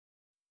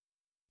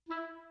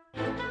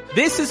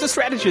This is The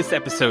Strategist,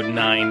 episode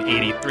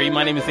 983.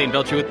 My name is Zane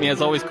Belcher. With me,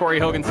 as always, Corey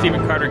Hogan,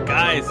 Stephen Carter.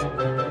 Guys,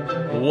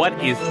 what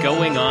is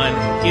going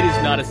on? It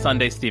is not a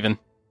Sunday, Stephen.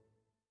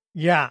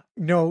 Yeah,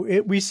 no,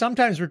 we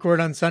sometimes record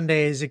on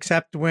Sundays,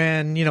 except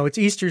when, it's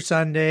Easter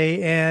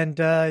Sunday and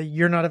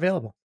you're not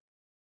available.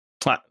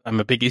 I'm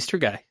a big Easter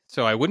guy,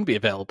 so I wouldn't be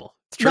available.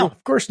 It's true. No,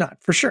 of course not,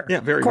 for sure. Yeah,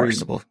 very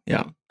reasonable.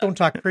 Yeah. Don't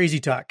talk crazy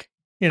talk.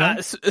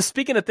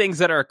 Speaking of things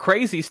that are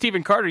crazy,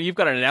 Stephen Carter, you've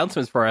got an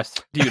announcement for us.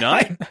 Do you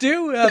not? I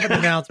do have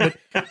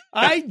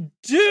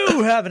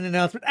an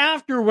announcement.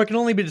 After what can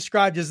only be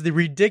described as the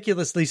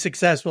ridiculously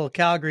successful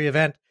Calgary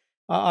event,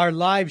 our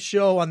live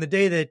show on the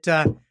day that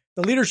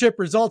the leadership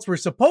results were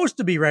supposed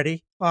to be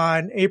ready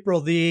on April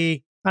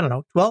the,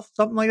 12th,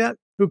 something like that.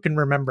 Who can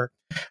remember?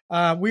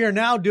 We are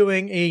now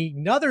doing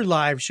another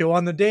live show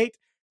on the date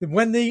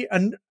when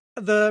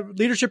the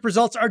leadership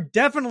results are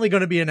definitely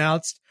going to be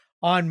announced.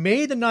 On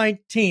May the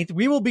 19th,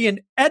 we will be in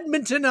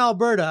Edmonton,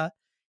 Alberta,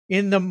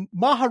 in the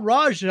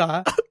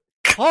Maharaja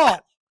Hall.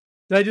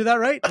 Did I do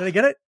that right? Did I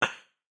get it?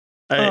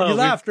 You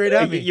laughed right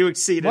at me. You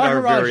exceeded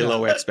our very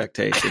low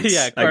expectations.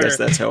 Yeah, I guess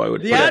that's how I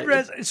would the put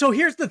address. it. So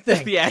here's the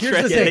thing. The address.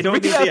 Here's the thing. They don't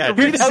need the address.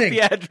 Read out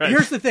the address.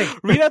 Here's the thing.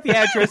 Read out the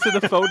address and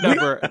the phone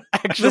number.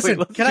 Actually,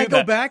 listen, can I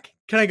go back? Yeah,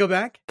 can I go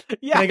back?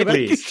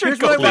 Please.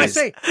 Here's what I want to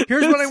say.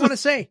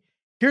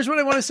 Here's what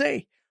I want to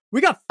say. We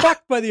got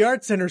fucked by the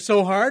Art Center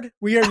so hard.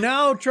 We are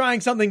now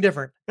trying something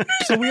different.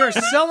 So we are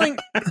selling.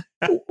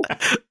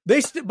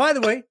 By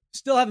the way,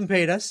 still haven't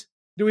paid us.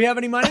 Do we have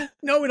any money?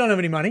 No, we don't have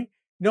any money.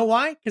 You know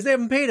why? Because they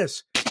haven't paid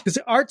us. Because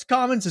Arts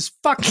Commons is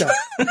fucked up.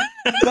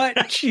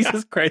 But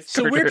Jesus Christ.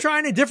 So we're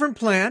trying a different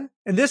plan.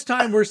 And this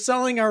time we're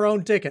selling our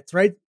own tickets,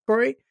 right,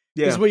 Corey?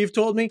 Yeah. Is what you've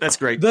told me. That's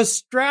great.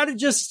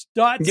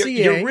 Thestrategist.ca.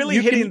 You're really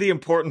hitting the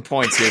important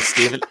points here,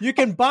 Stephen. You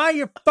can buy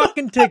your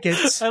fucking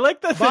tickets. I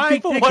like that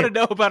people want to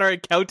know about our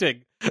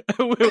accounting.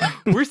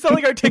 We're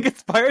selling our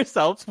tickets by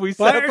ourselves. We're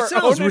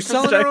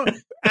selling our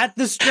own at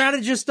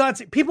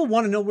thestrategist.ca. People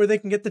want to know where they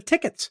can get the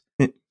tickets.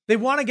 They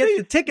want to get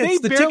the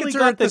tickets. The tickets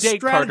are at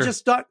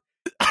thestrategist.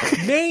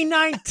 May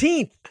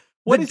 19th.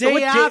 The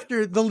day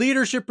after the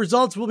leadership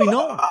results will be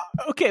known.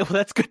 Okay, well,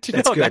 that's good to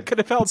know. Good. That could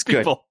have helped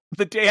people.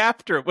 The day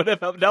after would have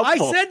helped. I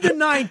said the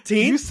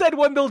 19th. You said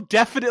when they'll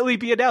definitely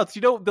be announced.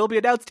 They'll be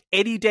announced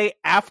any day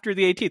after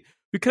the 18th.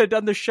 We could have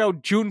done the show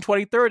June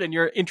 23rd, and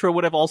your intro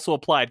would have also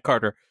applied,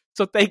 Carter.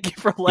 So thank you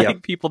for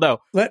letting people know.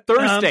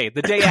 Thursday,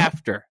 the day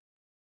after.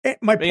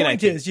 My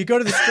point is, you go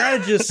to the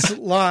strategists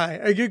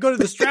live. You go to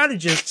the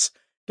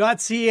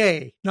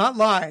strategists.ca, not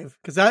live,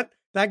 because that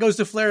goes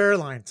to Flair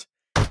Airlines.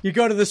 You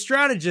go to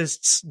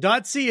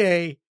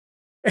thestrategists.ca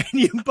and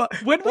you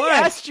when we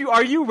asked you,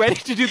 are you ready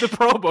to do the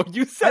promo?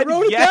 You said I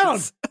wrote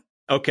yes. It down.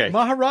 Okay.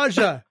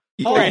 Maharaja.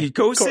 You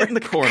go sit in the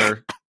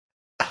corner.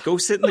 Go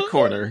sit in the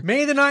corner.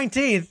 May the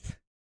 19th.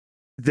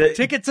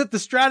 Tickets at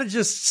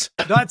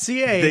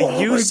thestrategists.ca. The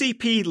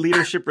UCP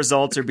leadership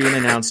results are being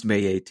announced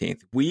May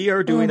 18th. We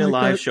are doing a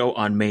live show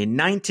on May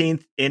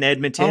 19th in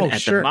Edmonton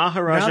at the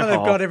Maharaja Now that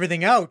Hall. I've got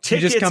everything out,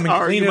 tickets you just come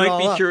and clean you it might all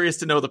be up. curious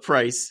to know the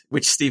price,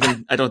 which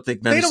Stephen, I don't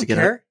think managed to get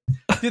care.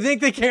 Do you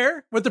think they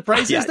care what the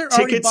price is? They're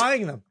already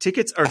buying them.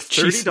 Tickets are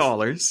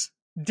 $30.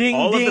 Ding,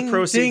 all ding, of the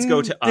proceeds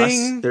go to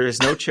ding. us. There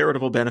is no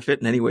charitable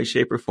benefit in any way,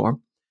 shape, or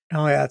form.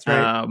 Oh, yeah, that's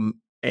right.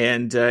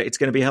 And it's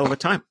going to be a hell of a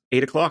time.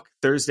 8 o'clock,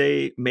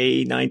 Thursday,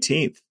 May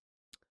 19th.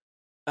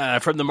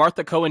 From the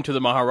Martha Cohen to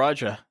the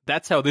Maharaja.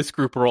 That's how this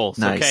group rolls.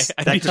 Nice.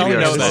 Okay,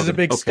 this is a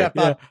big step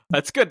up.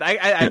 That's good.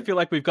 I feel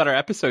like we've got our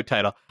episode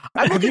title.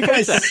 Have you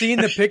guys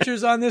seen the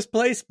pictures on this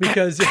place?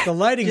 Because if the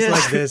lighting's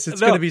like this, it's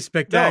going to be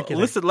spectacular.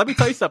 No, listen, let me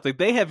tell you something.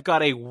 They have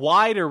got a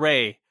wide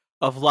array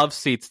of love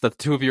seats that the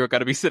two of you are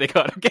going to be sitting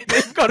on. Okay,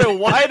 they've got a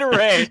wide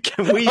array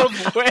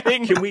of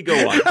wedding. Can we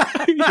go on?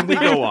 Can we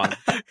go on?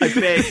 I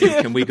beg you,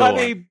 can we go on?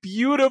 A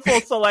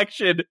beautiful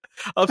selection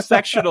of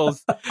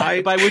sectionals,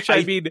 by which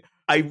I mean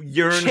I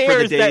yearn for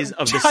the days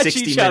of the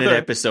 60-minute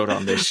episode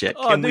on this shit.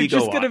 Can we go on? They're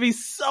just going to be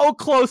so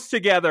close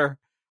together.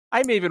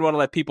 I may even want to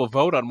let people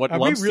vote on what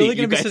love seat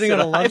you guys sit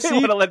on. I may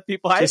want to let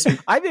people. I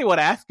may want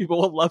to ask people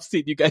what love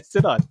seat you guys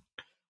sit on.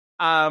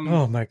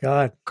 Oh my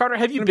God, Carter,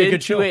 have you been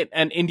to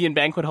an Indian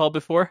banquet hall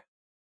before?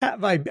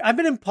 Have I? I've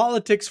been in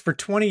politics for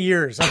 20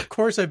 years. Of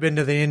course, I've been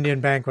to the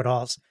Indian banquet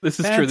halls. This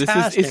is true.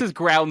 This is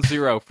ground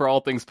zero for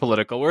all things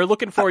political. We're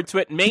looking forward to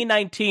it. May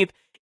 19th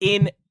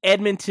in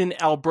Edmonton,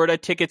 Alberta.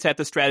 Tickets at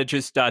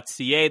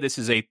thestrategist.ca. This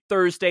is a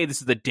Thursday. This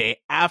is the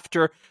day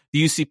after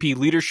the UCP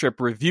leadership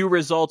review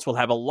results. We'll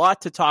have a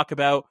lot to talk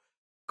about.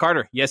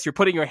 Carter, yes, you're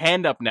putting your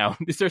hand up now.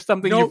 Is there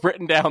something you've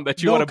written down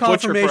that you want to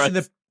butcher for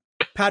us?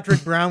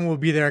 Patrick Brown will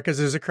be there because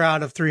there's a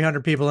crowd of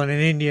 300 people in an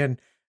Indian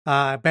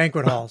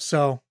banquet hall.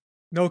 So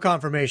no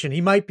confirmation. He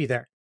might be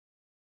there.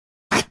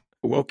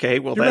 Okay,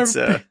 well, that's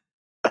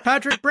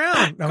Patrick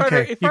Brown.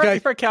 Okay, Carter,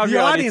 if our Calgary the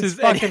audience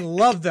fucking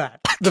love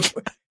that.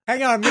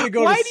 Hang on, I'm going to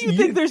go. Why do you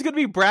think there's going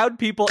to be brown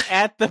people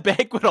at the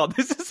banquet hall?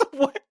 This is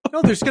what.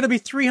 No, there's going to be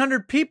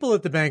 300 people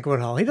at the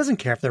banquet hall. He doesn't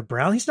care if they're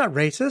brown. He's not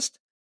racist.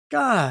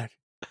 God.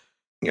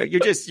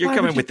 You're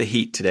coming with the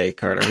heat today,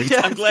 Carter.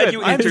 Yeah, I'm glad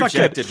you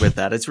interjected with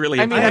that. It's really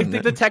important. I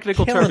think the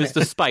technical term is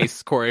the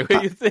spice, Corey.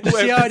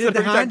 See how I did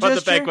the hand gesture?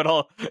 The banquet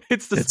hall.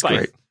 It's the spice.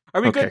 Great.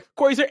 Are we good?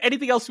 Corey, is there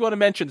anything else you want to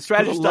mention?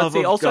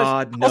 Strategist.ca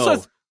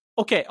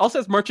also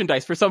has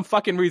merchandise for some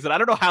fucking reason. I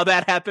don't know how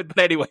that happened,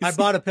 but anyways. I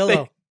bought a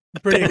pillow.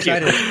 Pretty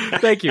excited.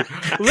 Thank you.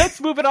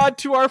 Let's move it on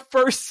to our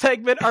first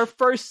segment. Our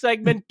first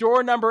segment,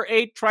 door number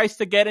 8, tries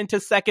to get into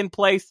second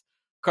place.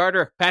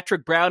 Carter,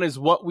 Patrick Brown is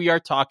what we are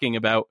talking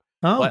about.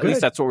 Oh, well, at least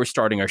that's what we're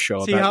starting our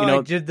show See about. How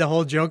I did the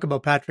whole joke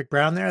about Patrick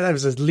Brown there? That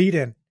was his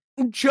lead-in.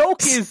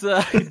 Joke is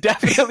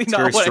definitely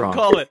not what I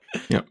call it.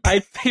 Yep. I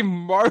think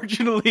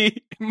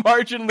marginally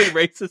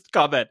racist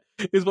comment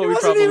is what we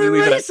probably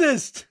leave it at.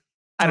 Racist.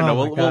 I don't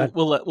know.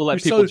 We'll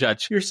let people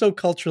judge. You're so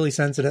culturally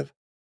sensitive.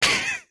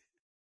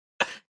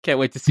 Can't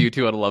wait to see you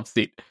two on a love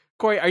seat.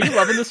 Corey, are you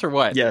loving this or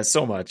what? Yeah,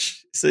 so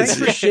much. Thanks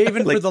for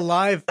shaving for the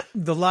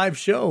live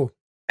show,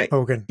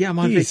 Hogan. Yeah, I'm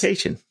on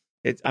vacation.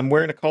 I'm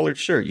wearing a collared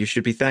shirt. You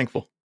should be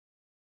thankful.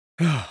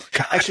 Oh,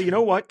 God. Actually, you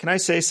know what? Can I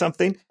say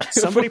something?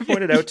 Somebody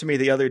pointed out to me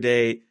the other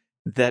day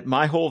that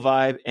my whole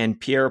vibe and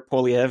Pierre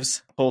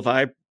Poliev's whole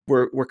vibe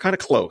were kind of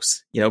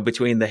close,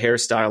 between the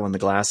hairstyle and the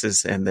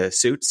glasses and the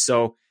suits.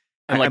 So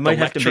and I might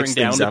have to mix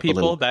down things to up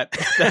people. a little. That's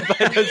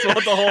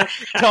what the whole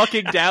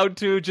talking down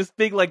to, just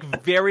being like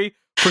very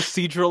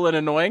procedural and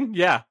annoying.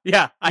 Yeah,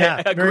 I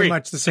agree. Very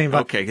much the same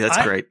vibe. Okay,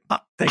 that's great.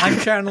 Thank you. I'm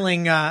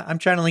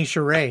channeling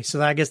Sheree,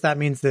 so I guess that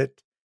means that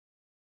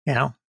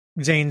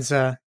Zane's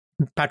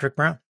Patrick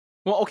Brown.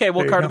 Well, okay.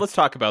 Well, Carter, let's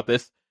talk about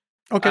this.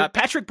 Okay.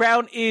 Patrick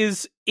Brown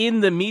is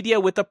in the media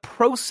with a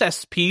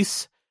process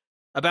piece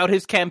about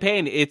his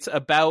campaign. It's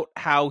about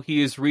how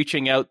he is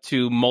reaching out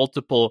to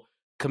multiple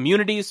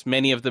communities,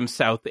 many of them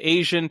South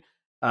Asian.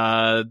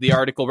 The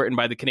article written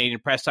by the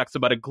Canadian Press talks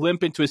about a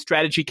glimpse into his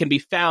strategy can be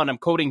found, I'm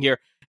quoting here,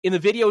 in the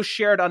video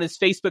shared on his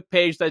Facebook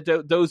page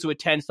that those who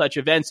attend such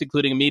events,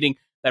 including a meeting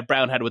that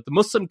Brown had with the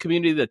Muslim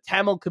community, the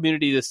Tamil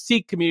community, the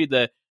Sikh community,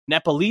 the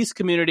Nepalese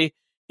community.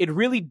 It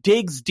really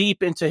digs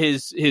deep into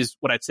his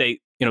what I'd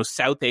say,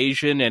 South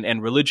Asian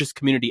and religious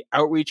community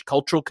outreach,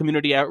 cultural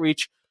community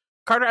outreach.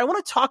 Carter, I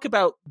want to talk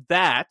about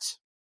that,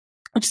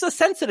 which is a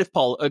sensitive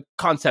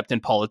concept in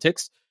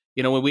politics.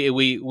 We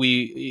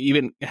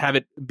even have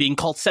it being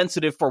called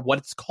sensitive for what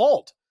it's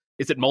called.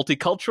 Is it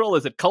multicultural?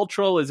 Is it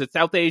cultural? Is it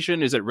South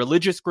Asian? Is it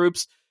religious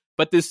groups?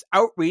 But this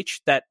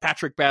outreach that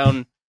Patrick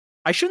Brown,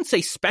 I shouldn't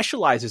say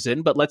specializes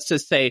in, but let's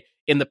just say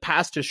in the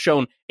past has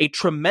shown a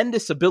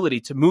tremendous ability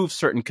to move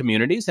certain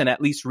communities and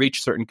at least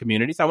reach certain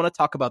communities. I want to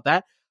talk about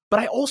that. But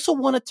I also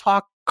want to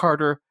talk,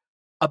 Carter,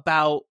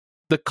 about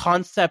the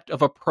concept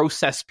of a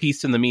process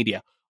piece in the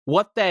media,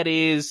 what that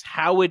is,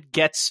 how it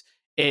gets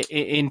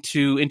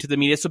into the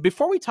media. So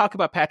before we talk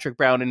about Patrick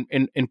Brown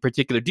in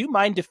particular, do you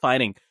mind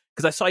defining,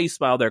 because I saw you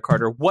smile there,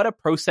 Carter, what a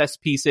process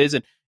piece is?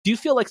 And do you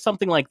feel like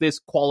something like this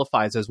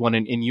qualifies as one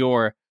in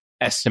your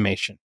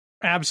estimation?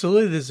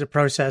 Absolutely, this is a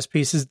process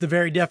piece. This is the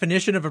very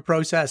definition of a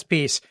process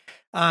piece.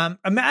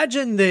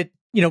 Imagine that,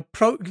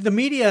 the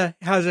media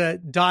has a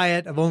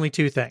diet of only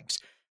two things,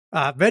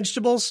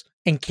 vegetables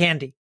and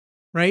candy,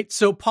 right?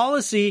 So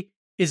policy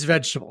is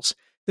vegetables.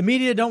 The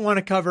media don't want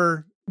to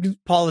cover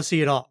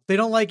policy at all. They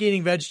don't like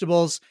eating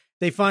vegetables.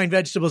 They find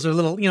vegetables are a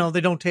little,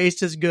 they don't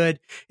taste as good.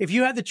 If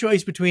you had the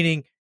choice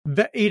between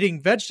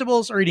eating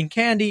vegetables or eating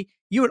candy,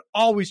 you would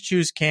always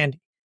choose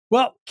candy.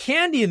 Well,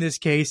 candy in this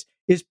case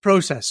is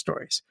process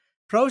stories.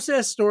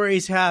 Process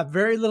stories have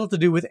very little to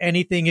do with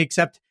anything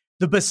except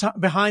the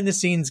behind the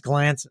scenes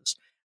glances.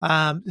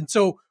 And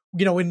so,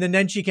 in the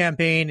Nenshi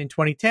campaign in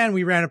 2010,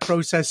 we ran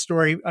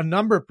a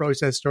number of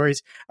process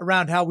stories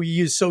around how we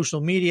use social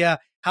media,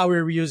 how we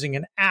were using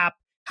an app,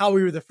 how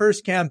we were the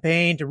first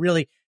campaign to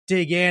really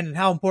dig in and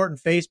how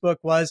important Facebook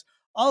was.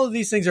 All of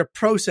these things are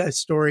process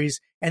stories,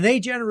 and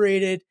they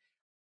generated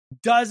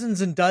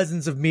dozens and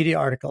dozens of media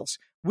articles.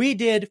 We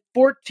did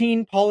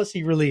 14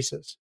 policy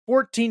releases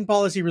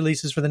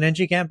for the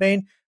Nenshi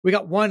campaign. We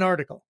got one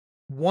article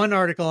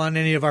on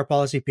any of our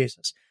policy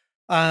pieces.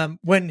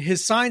 When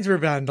his signs were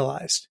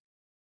vandalized,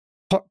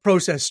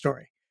 process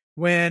story.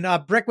 When a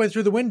brick went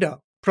through the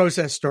window,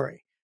 process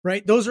story,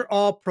 right? Those are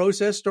all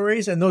process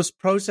stories, and those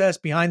process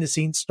behind the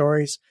scenes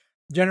stories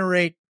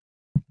generate,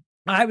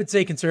 I would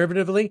say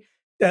conservatively,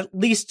 at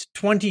least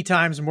 20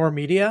 times more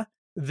media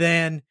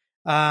than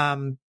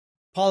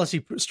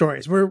policy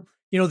stories. We're,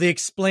 the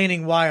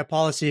explaining why a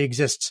policy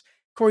exists.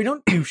 Corey,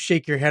 don't you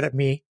shake your head at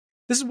me.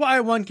 This is why I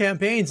won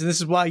campaigns, and this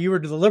is why you were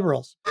to the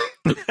Liberals.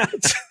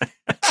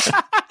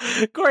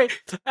 Corey,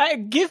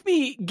 give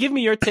me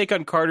your take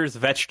on Carter's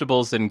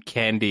vegetables and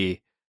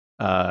candy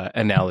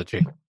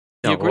analogy.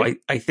 No,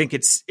 I think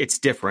it's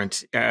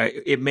different.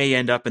 It may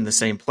end up in the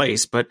same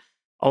place, but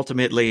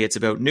ultimately it's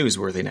about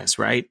newsworthiness,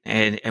 right?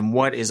 And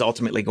what is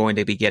ultimately going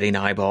to be getting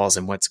eyeballs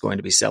and what's going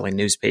to be selling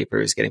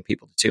newspapers, getting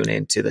people to tune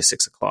in to the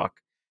 6 o'clock.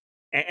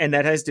 And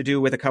that has to do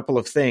with a couple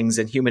of things,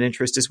 and human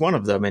interest is one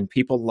of them. And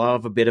people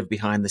love a bit of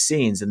behind the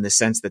scenes in the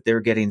sense that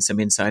they're getting some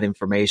inside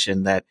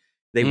information that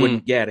they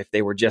wouldn't get if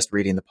they were just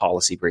reading the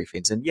policy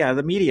briefings. And yeah,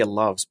 the media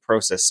loves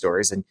process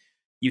stories. And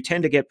you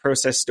tend to get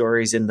process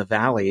stories in the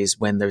valleys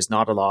when there's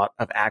not a lot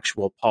of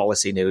actual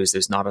policy news.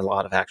 There's not a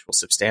lot of actual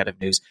substantive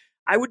news.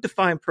 I would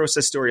define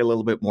process story a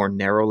little bit more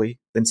narrowly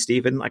than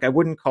Stephen. Like, I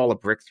wouldn't call a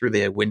brick through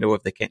the window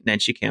of the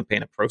Nenshi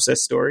campaign a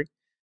process story.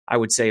 I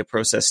would say a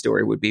process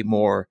story would be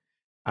more,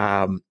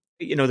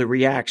 the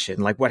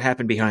reaction, like what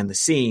happened behind the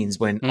scenes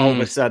when all of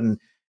a sudden,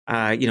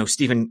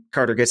 Stephen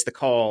Carter gets the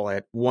call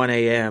at 1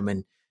 a.m.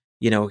 and,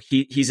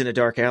 he's in a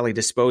dark alley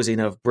disposing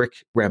of brick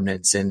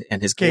remnants and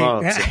his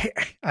gloves.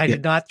 I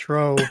did not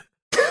throw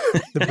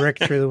the brick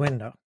through the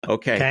window.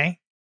 Okay.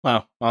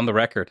 Wow. On the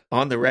record.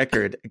 On the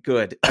record.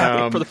 Good.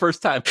 For the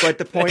first time. But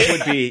the point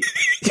would be,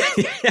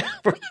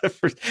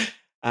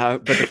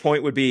 but the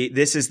point would be,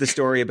 this is the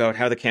story about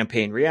how the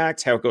campaign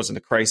reacts, how it goes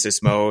into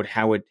crisis mode,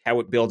 how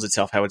it builds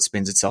itself, how it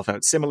spins itself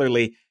out.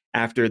 Similarly,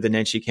 after the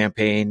Nenshi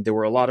campaign, there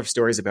were a lot of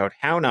stories about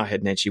how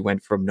Naheed Nenshi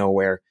went from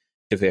nowhere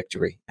to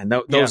victory. And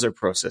those are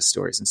process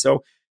stories. And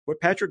so what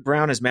Patrick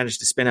Brown has managed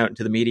to spin out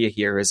into the media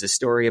here is a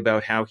story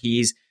about how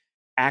he's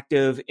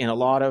active in a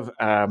lot of,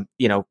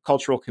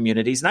 cultural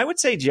communities. And I would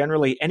say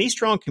generally any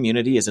strong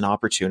community is an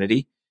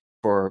opportunity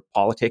for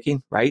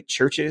politicking, right?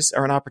 Churches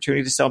are an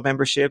opportunity to sell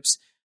memberships,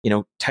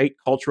 tight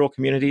cultural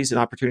communities, an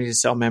opportunity to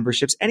sell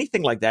memberships,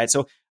 anything like that.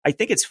 So I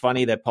think it's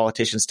funny that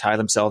politicians tie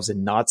themselves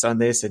in knots on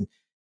this. And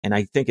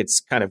I think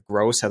it's kind of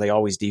gross how they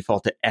always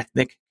default to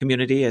ethnic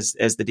community as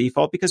the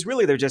default, because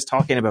really they're just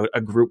talking about a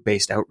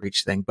group-based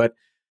outreach thing. But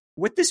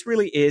what this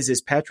really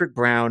is Patrick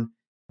Brown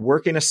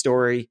working a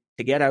story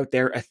to get out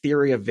there, a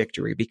theory of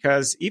victory.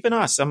 Because even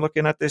us, I'm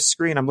looking at this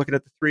screen, I'm looking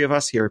at the three of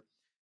us here.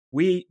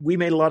 We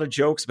made a lot of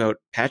jokes about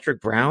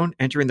Patrick Brown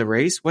entering the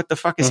race. What the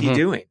fuck is he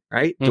doing?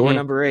 Right? Door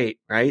number 8,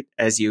 right?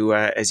 As you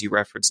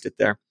referenced it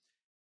there.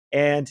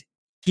 And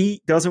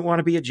he doesn't want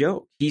to be a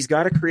joke. He's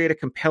got to create a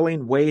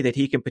compelling way that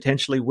he can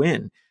potentially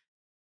win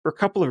for a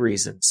couple of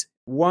reasons.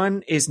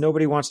 One is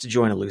nobody wants to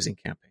join a losing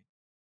campaign.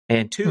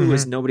 And two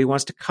is nobody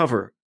wants to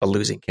cover a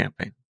losing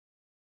campaign.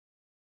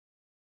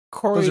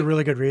 Corey, those are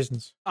really good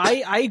reasons.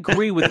 I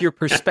agree with your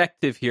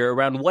perspective here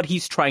around what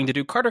he's trying to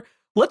do. Carter,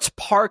 let's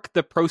park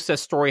the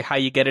process story, how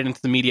you get it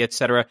into the media,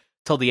 etc.,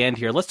 till the end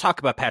here. Let's talk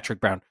about Patrick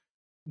Brown.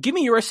 Give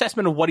me your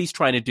assessment of what he's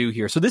trying to do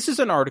here. So this is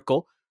an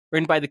article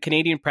written by the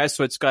Canadian Press,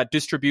 so it's got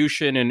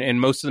distribution in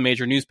most of the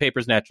major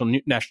newspapers,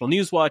 National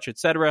News Watch,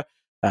 etc.,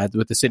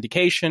 with the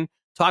syndication.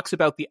 Talks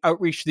about the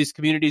outreach to these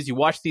communities. You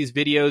watch these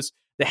videos.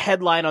 The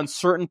headline on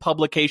certain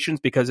publications,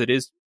 because it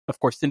is,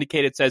 of course,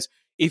 syndicated, says,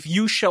 "If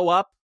you show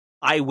up,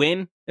 I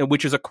win,"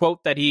 which is a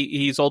quote that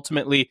he's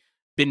ultimately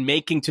been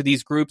making to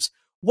these groups.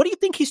 What do you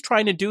think he's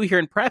trying to do here?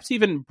 And perhaps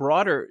even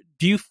broader,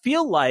 do you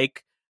feel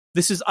like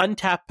this is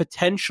untapped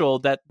potential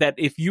that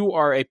if you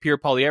are a Pierre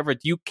Poilievre,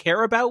 do you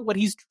care about what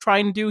he's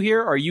trying to do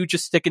here? Or are you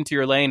just sticking to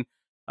your lane?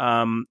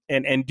 And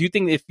do you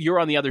think if you're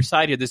on the other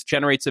side here, this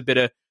generates a bit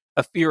of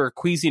a fear or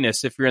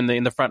queasiness if you're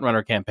in the front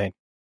runner campaign?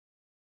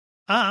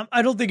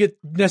 I don't think it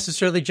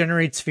necessarily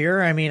generates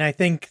fear. I mean, I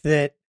think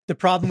that the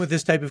problem with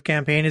this type of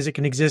campaign is it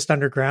can exist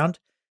underground.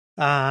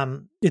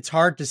 It's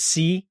hard to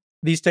see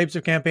these types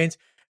of campaigns.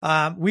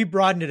 We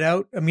broadened it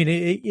out. I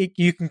mean,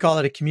 you can call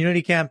it a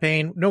community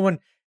campaign. No one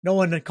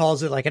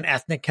calls it like an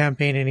ethnic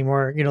campaign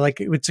anymore.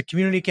 Like it's a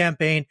community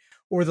campaign,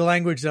 or the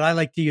language that I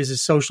like to use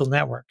is social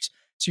networks.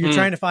 So you're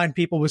trying to find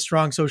people with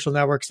strong social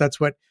networks. That's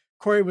what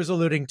Corey was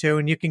alluding to.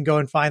 And you can go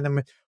and find them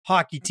with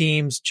hockey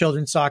teams,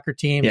 children's soccer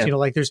teams,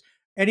 like there's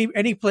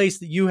any place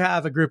that you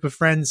have a group of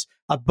friends,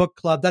 a book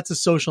club, that's a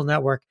social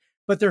network.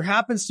 But there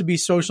happens to be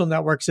social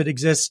networks that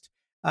exist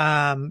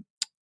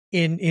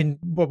in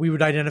what we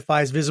would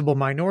identify as visible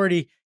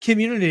minority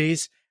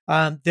communities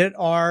that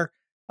are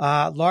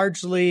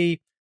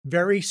largely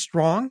very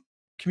strong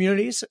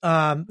communities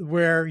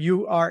where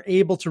you are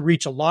able to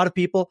reach a lot of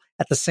people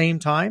at the same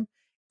time.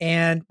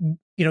 And,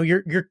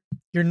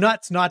 you're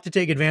nuts not to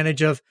take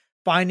advantage of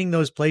finding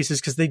those places,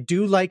 because they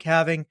do like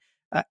having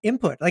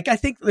input. Like, I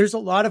think there's a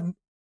lot of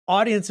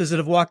audiences that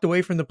have walked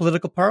away from the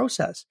political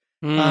process.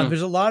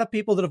 There's a lot of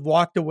people that have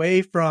walked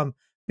away from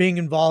being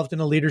involved in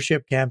a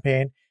leadership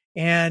campaign,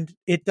 and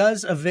it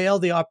does avail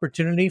the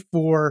opportunity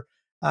for,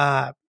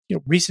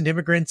 recent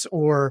immigrants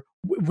or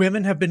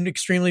women have been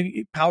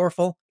extremely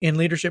powerful in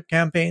leadership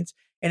campaigns.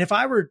 And if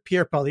I were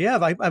Pierre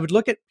Poilievre, I would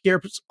look at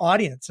Pierre's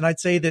audience and I'd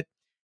say that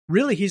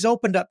really he's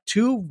opened up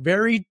two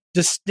very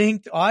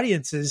distinct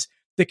audiences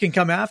that can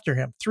come after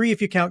him. 3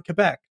 if you count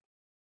Quebec,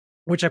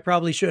 which I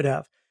probably should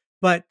have.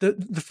 But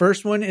the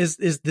first one is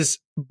this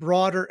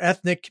broader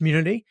ethnic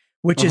community,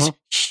 which is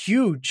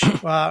huge,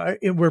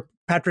 where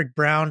Patrick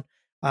Brown,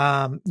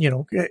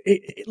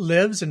 it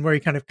lives and where he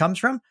kind of comes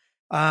from.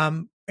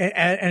 And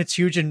it's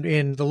huge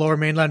in the Lower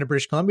Mainland of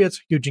British Columbia.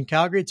 It's huge in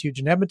Calgary. It's huge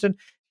in Edmonton.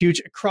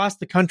 Huge across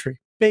the country.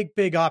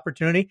 Big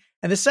opportunity.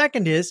 And the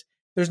second is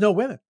there's no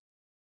women.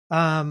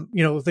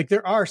 Like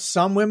there are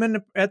some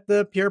women at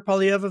the Pierre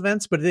Poilievre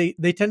events, but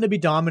they tend to be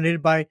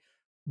dominated by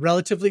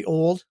relatively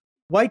old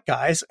white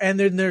guys. And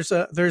then there's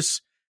a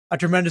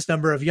tremendous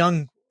number of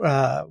young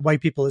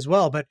white people as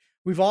well. But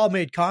we've all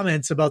made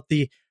comments about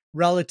the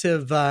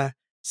relative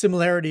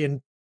similarity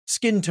in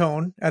skin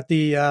tone at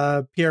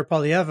the Pierre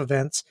Poilievre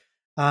events.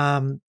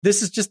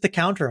 This is just the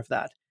counter of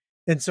that.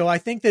 And so I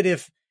think that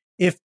if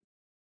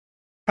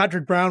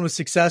Patrick Brown was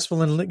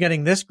successful in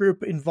getting this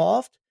group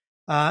involved,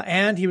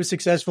 and he was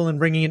successful in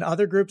bringing in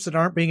other groups that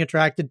aren't being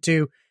attracted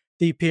to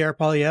the Pierre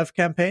Poilievre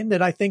campaign,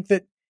 that I think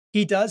that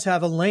he does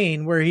have a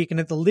lane where he can,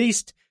 at the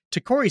least, to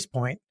Corey's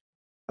point,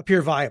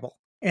 appear viable.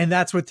 And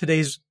that's what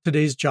today's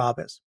job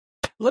is.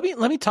 Let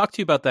me talk to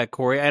you about that,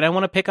 Corey. And I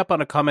want to pick up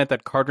on a comment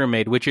that Carter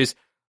made, which is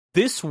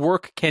this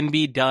work can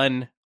be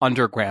done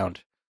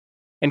underground.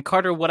 And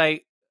Carter, what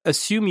I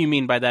assume you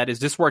mean by that is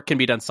this work can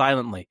be done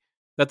silently,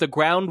 that the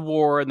ground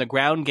war and the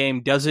ground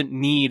game doesn't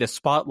need a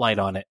spotlight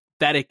on it,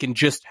 that it can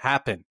just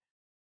happen,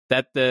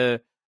 that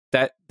the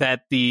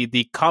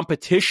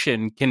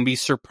competition can be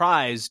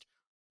surprised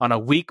on a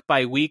week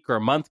by week or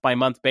month by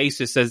month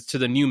basis as to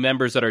the new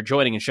members that are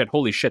joining and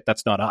holy shit,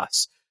 that's not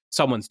us.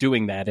 Someone's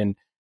doing that, and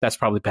that's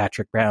probably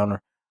Patrick Brown.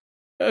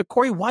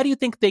 Corey, why do you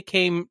think they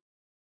came,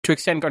 to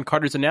extend on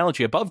Carter's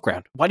analogy, above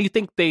ground? Why do you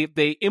think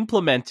they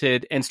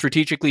implemented and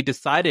strategically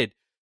decided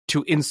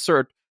to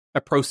insert a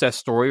process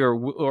story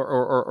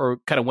or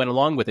kind of went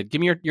along with it?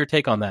 Give me your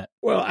take on that.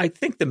 Well, I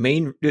think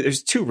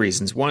there's two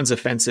reasons. One's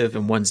offensive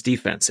and one's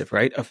defensive,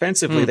 right?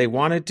 Offensively, they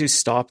wanted to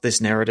stop this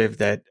narrative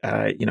that,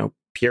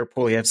 Pierre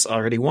Poilievre's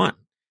already won.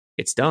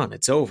 It's done.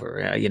 It's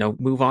over.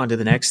 Move on to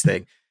the next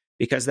thing,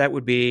 because that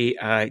would be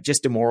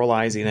just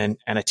demoralizing and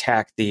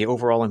attack the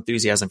overall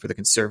enthusiasm for the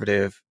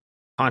Conservative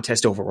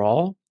contest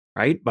overall,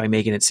 right? By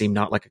making it seem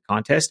not like a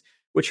contest,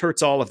 which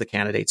hurts all of the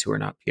candidates who are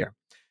not Pierre.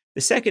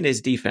 The second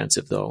is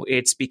defensive, though.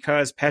 It's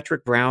because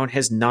Patrick Brown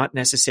has not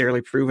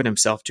necessarily proven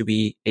himself to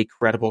be a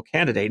credible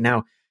candidate.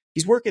 Now,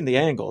 he's working the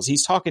angles.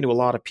 He's talking to a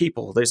lot of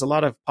people. There's a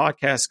lot of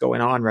podcasts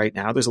going on right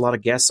now. There's a lot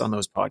of guests on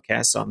those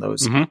podcasts, on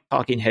those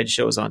talking head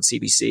shows on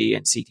CBC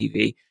and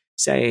CTV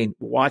saying,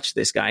 watch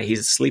this guy. He's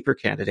a sleeper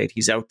candidate.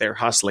 He's out there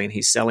hustling.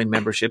 He's selling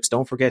memberships.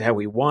 Don't forget how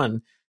he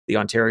won the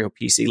Ontario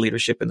PC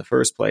leadership in the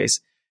first place.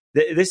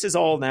 This is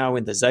all now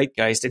in the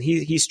zeitgeist, and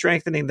he's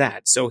strengthening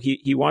that. So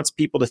he wants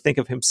people to think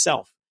of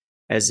himself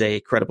as a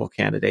credible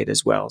candidate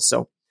as well.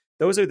 So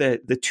those are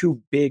the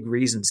two big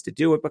reasons to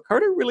do it. But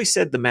Carter really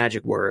said the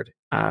magic word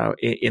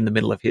in the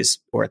middle of his,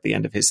 or at the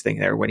end of his thing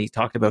there, when he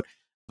talked about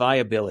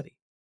viability,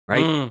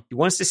 right? He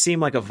wants to seem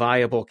like a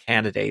viable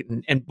candidate.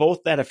 And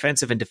both that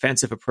offensive and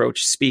defensive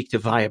approach speak to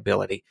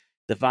viability.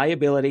 The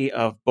viability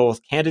of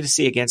both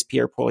candidacy against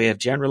Pierre Poilievre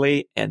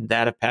generally and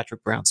that of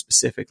Patrick Brown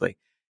specifically.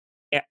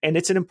 And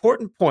it's an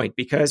important point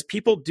because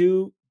people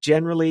do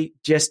generally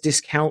just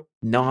discount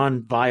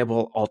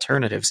non-viable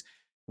alternatives.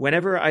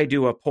 Whenever I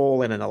do a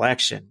poll in an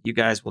election, you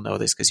guys will know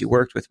this because you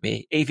worked with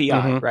me,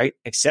 AVI, right?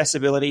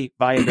 Accessibility,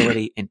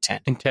 viability,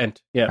 intent.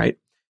 Intent, yeah. Right?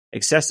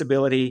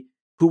 Accessibility,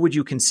 who would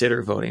you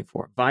consider voting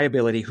for?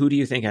 Viability, who do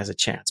you think has a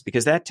chance?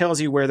 Because that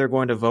tells you where they're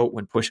going to vote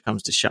when push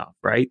comes to shove,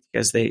 right?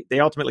 Because they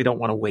ultimately don't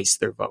want to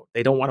waste their vote.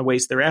 They don't want to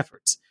waste their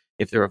efforts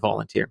if they're a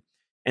volunteer.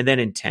 And then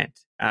intent,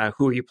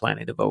 who are you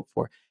planning to vote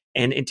for?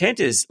 And intent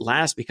is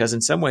last because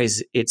in some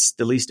ways it's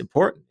the least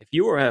important. If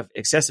you have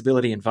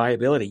accessibility and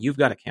viability, you've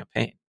got a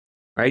campaign.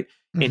 Right?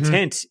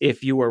 Intent,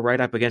 if you were right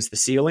up against the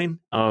ceiling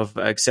of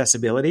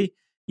accessibility,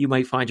 you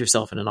might find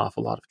yourself in an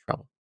awful lot of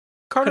trouble.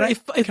 Carter,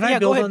 can I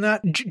build on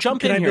that?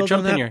 Jump in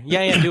here.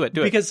 Yeah, do it.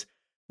 Because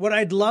what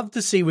I'd love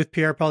to see with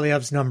Pierre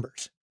Poilievre's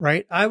numbers,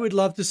 right? I would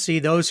love to see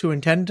those who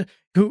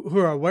who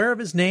are aware of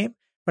his name,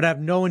 but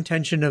have no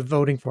intention of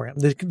voting for him.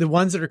 The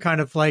ones that are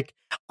kind of like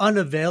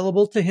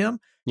unavailable to him.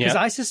 Because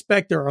I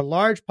suspect there are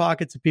large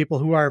pockets of people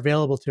who are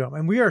available to him,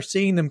 and we are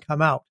seeing them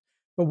come out.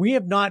 But we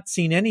have not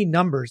seen any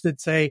numbers that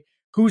say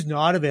who's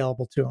not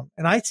available to him.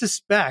 And I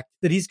suspect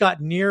that he's got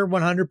near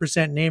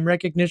 100% name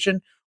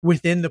recognition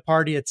within the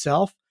party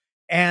itself.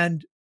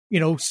 And,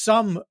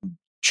 some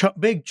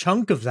big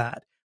chunk of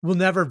that will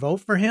never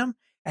vote for him.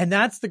 And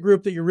that's the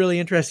group that you're really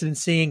interested in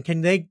seeing.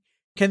 Can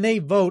they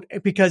vote?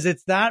 Because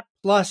it's that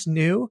plus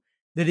new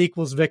that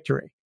equals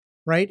victory.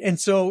 Right. And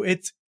so I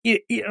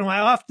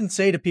often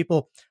say to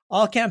people,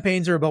 all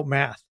campaigns are about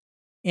math,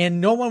 and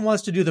no one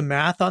wants to do the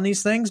math on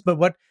these things. But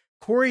what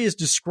Corey is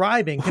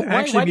describing can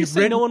actually why be do you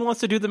say no one wants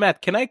to do the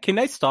math? Can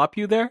I stop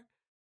you there?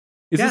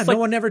 No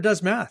one ever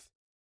does math.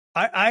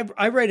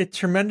 I write a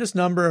tremendous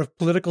number of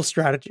political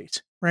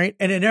strategies, right?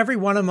 And in every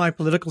one of my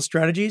political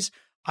strategies,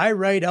 I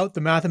write out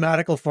the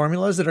mathematical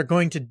formulas that are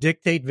going to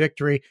dictate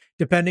victory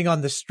depending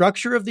on the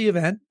structure of the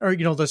event, or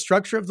the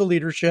structure of the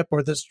leadership,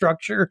 or the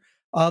structure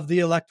of the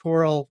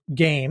electoral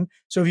game.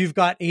 So if you've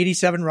got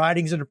 87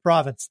 ridings in a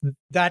province,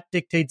 that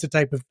dictates a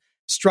type of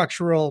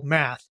structural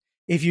math.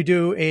 If you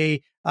do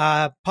a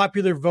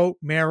popular vote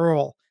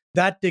mayoral,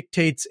 that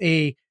dictates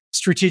a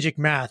strategic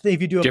math.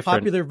 If you do a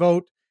popular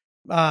vote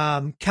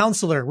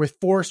councillor with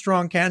 4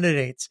 strong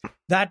candidates,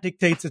 that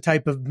dictates a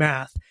type of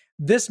math.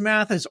 This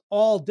math is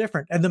all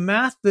different. And the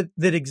math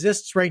that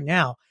exists right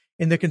now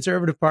in the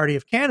Conservative Party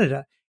of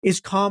Canada is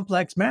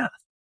complex math,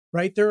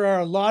 right? There are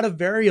a lot of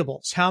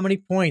variables. How many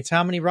points,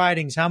 how many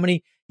ridings, how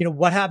many,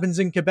 what happens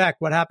in Quebec,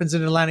 what happens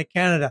in Atlantic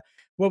Canada.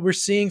 What we're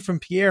seeing from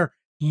Pierre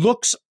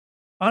looks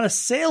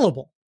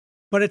unassailable.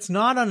 but it's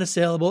not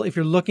unassailable if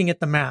you're looking at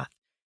the math.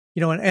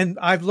 And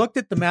I've looked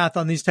at the math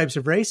on these types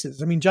of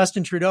races. I mean,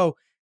 Justin Trudeau,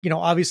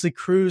 obviously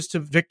cruised to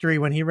victory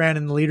when he ran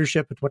in the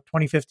leadership at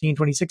 2015,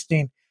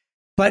 2016,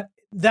 but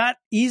that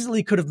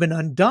easily could have been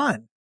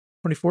undone.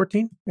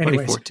 2014?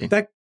 Anyways,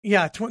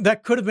 2014.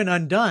 That could have been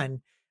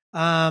undone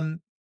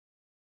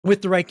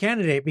with the right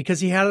candidate, because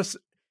he had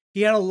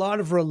a lot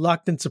of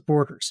reluctant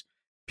supporters,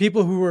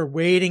 people who were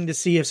waiting to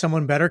see if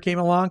someone better came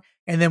along.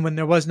 And then when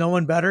there was no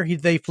one better,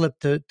 they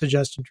flipped to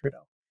Justin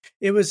Trudeau.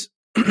 It was,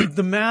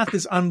 the math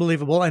is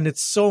unbelievable, and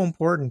it's so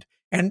important.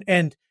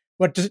 And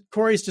what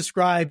Corey's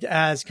described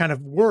as kind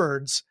of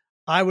words,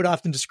 I would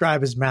often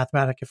describe as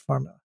mathematical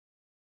formula.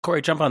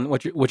 Corey, jump on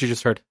what you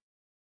just heard.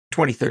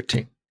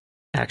 2013,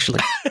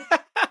 actually.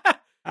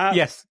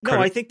 Yes. No,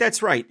 I think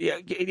that's right.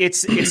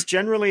 It's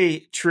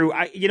generally true.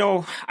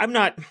 I'm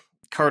not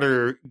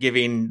Carter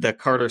giving the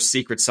Carter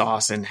secret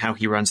sauce and how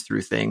he runs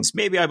through things.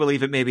 Maybe I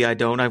believe it, maybe I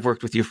don't. I've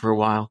worked with you for a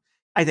while.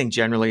 I think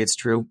generally it's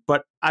true,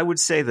 but I would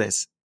say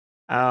this.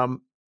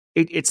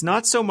 It's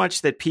not so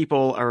much that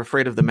people are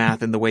afraid of the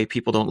math in the way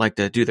people don't like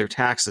to do their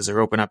taxes or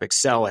open up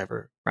Excel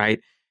ever, right?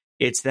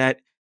 It's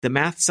that the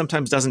math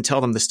sometimes doesn't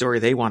tell them the story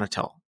they want to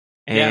tell.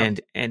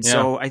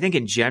 So I think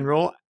in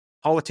general,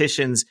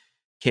 politicians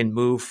can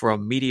move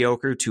from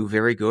mediocre to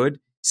very good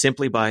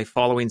simply by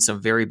following some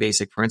very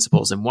basic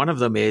principles. And one of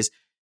them is,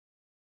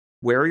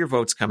 where are your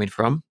votes coming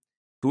from?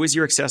 Who is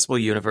your accessible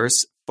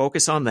universe?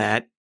 Focus on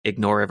that.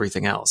 Ignore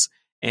everything else.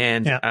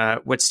 And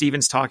what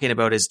Stephen's talking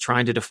about is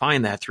trying to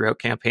define that throughout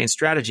campaign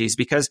strategies,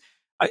 because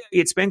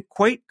it's been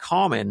quite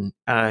common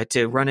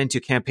to run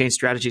into campaign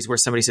strategies where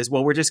somebody says,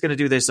 well, we're just going to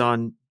do this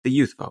on the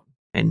youth vote.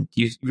 And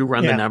you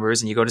run the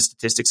numbers and you go to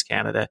Statistics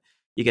Canada,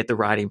 you get the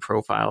riding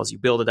profiles, you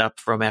build it up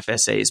from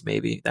FSAs,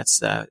 maybe that's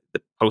the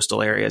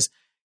postal areas.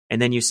 And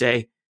then you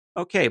say,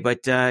 okay,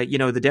 but the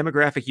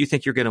demographic you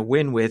think you're going to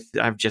win with,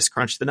 I've just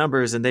crunched the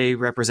numbers and they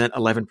represent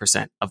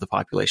 11% of the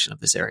population of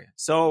this area.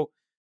 So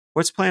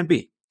what's plan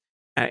B?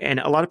 And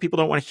a lot of people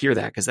don't want to hear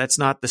that, because that's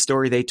not the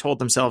story they told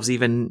themselves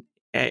even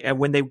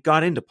when they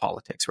got into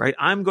politics, right?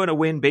 I'm going to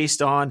win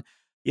based on,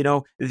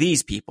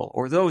 these people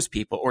or those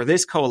people or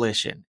this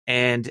coalition.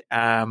 And,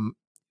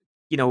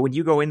 when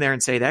you go in there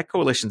and say that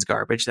coalition's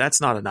garbage,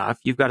 that's not enough.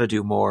 You've got to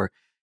do more.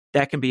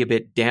 That can be a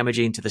bit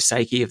damaging to the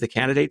psyche of the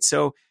candidate.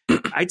 So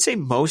I'd say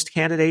most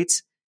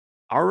candidates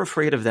are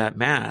afraid of that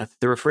math.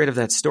 They're afraid of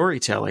that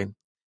storytelling,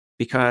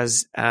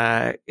 because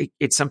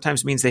it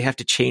sometimes means they have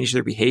to change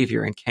their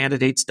behavior, and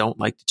candidates don't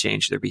like to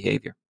change their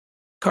behavior.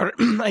 Carter,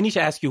 I need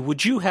to ask you,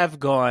 would you have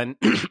gone,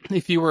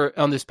 if you were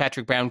on this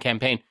Patrick Brown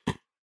campaign,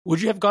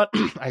 would you have gone,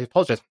 I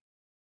apologize,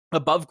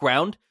 above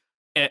ground?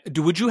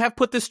 Would you have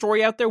put this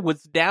story out there?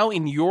 Was now,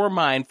 in your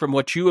mind, from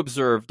what you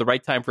observed, the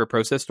right time for a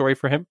process story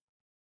for him?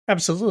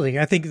 Absolutely.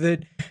 I think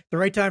that the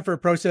right time for a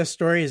process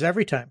story is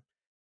every time.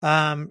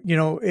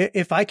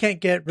 If I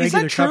can't get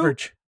regular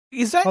coverage.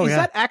 Is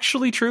that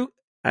actually true?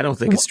 I don't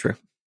think it's true.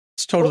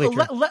 It's totally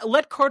true.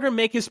 Let Carter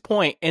make his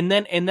point, and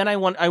then I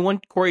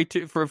want Corey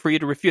for you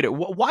to refute it.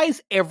 Why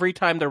is every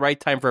time the right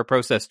time for a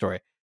process story?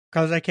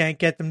 Because I can't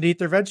get them to eat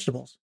their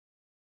vegetables.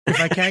 If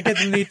I can't get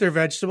them to eat their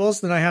vegetables,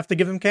 then I have to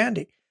give them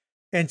candy.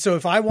 And so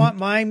if I want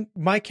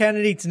my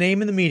candidate's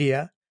name in the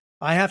media,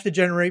 I have to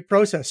generate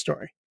process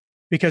story,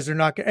 because they're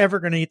not ever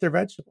going to eat their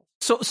vegetables.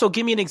 So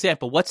give me an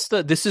example.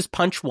 This is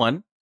punch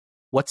one.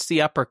 What's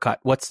the uppercut?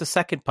 What's the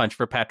second punch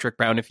for Patrick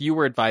Brown? If you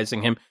were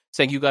advising him,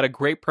 saying you got a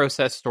great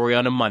process story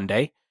on a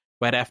Monday,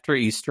 right after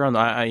Easter, on the,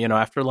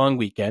 after a long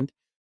weekend,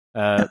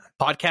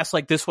 podcasts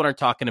like this one are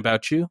talking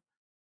about you.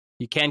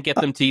 You can't get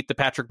them to eat the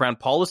Patrick Brown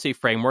policy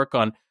framework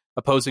on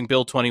opposing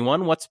Bill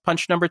 21. What's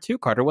punch number two,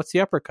 Carter? What's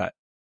the uppercut?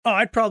 Oh,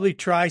 I'd probably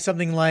try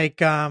something like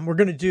we're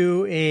going to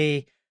do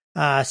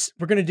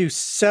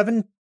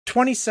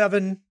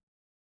 27.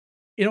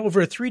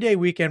 Over a 3-day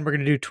weekend, we're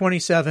going to do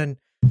 27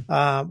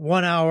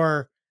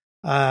 1-hour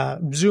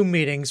Zoom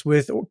meetings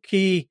with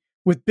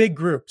big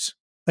groups.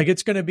 Like,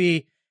 it's going to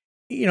be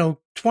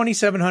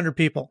 2,700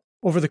 people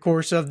over the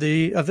course of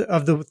the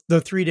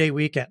 3-day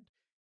weekend,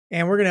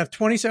 and we're going to have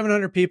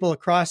 2,700 people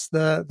across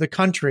the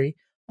country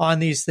on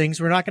these things.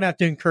 We're not going to have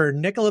to incur a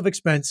nickel of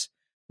expense.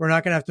 We're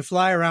not going to have to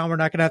fly around. We're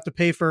not going to have to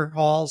pay for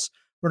halls.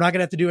 We're not going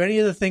to have to do any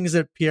of the things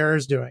that Pierre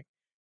is doing.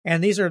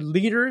 And these are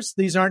leaders.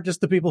 These aren't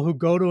just the people who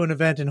go to an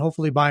event and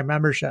hopefully buy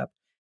membership.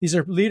 These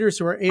are leaders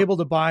who are able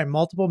to buy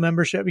multiple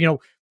membership,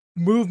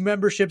 move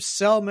memberships,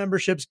 sell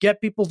memberships,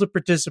 get people to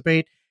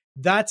participate.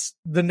 That's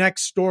the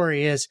next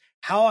story, is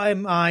how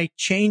am I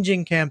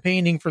changing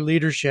campaigning for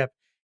leadership?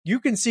 You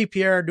can see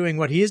Pierre doing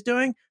what he's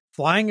doing,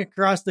 flying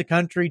across the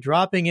country,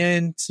 dropping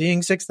in,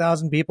 seeing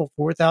 6,000 people,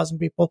 4,000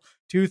 people,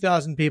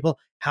 2,000 people.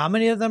 How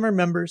many of them are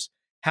members?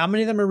 How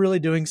many of them are really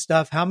doing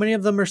stuff? How many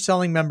of them are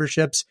selling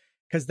memberships?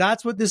 Because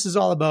that's what this is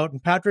all about.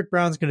 And Patrick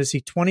Brown's going to see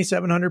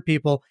 2,700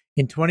 people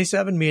in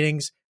 27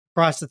 meetings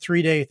across the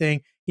 3-day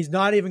thing. He's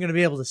not even going to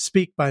be able to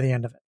speak by the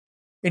end of it.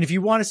 And if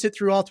you want to sit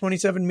through all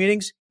 27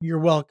 meetings, you're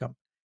welcome.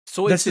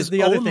 So it's his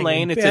own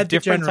lane. It's a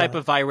different type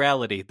of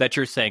virality that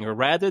you're saying, or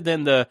rather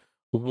than the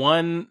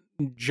one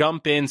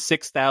jump in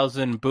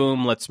 6,000,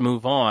 boom, let's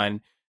move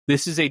on.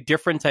 This is a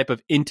different type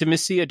of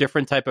intimacy, a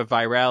different type of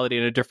virality,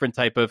 and a different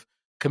type of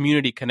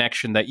community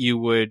connection that you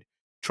would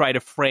try to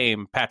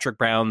frame Patrick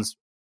Brown's,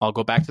 I'll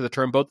go back to the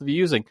term both of you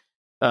using,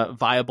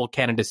 viable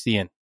candidacy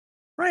in.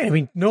 Right. I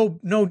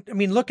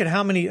mean, look at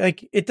how many,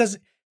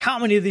 how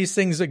many of these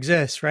things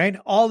exist, right?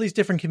 All these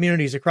different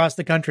communities across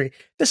the country.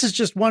 This is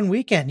just one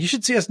weekend. You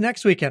should see us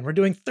next weekend. We're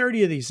doing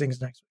 30 of these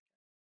things next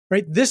week,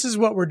 right? This is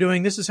what we're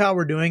doing. This is how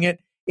we're doing it.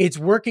 It's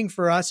working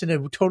for us in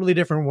a totally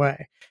different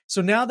way.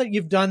 So now that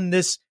you've done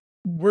this,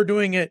 we're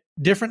doing it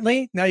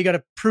differently. Now you got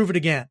to prove it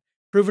again,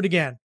 prove it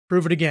again,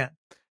 prove it again.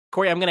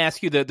 Corey, I'm going to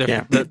ask you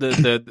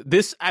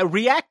this. I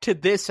react to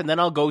this, and then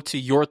I'll go to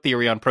your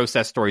theory on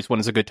process stories. When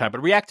is a good time?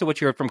 But react to what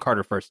you heard from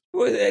Carter first.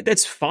 Well,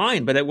 that's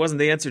fine, but that wasn't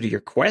the answer to your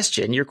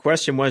question. Your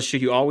question was,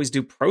 should you always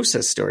do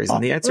process stories?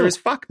 And the answer is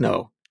fuck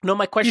no. No,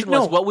 my question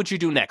was, what would you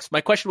do next?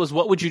 My question was,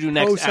 what would you do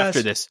next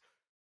after this?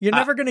 You're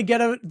never going to get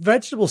a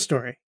vegetable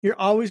story. You're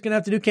always going to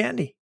have to do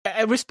candy.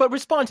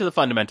 Respond to the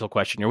fundamental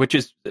question here, which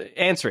is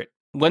answer it.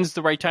 When's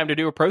the right time to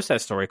do a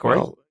process story, Corey?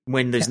 Well,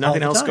 when there's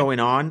nothing else going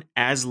on,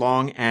 as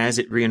long as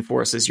it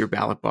reinforces your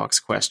ballot box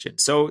question.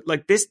 So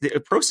like this,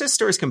 the process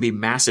stories can be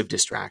massive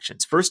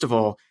distractions. First of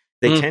all,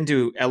 they tend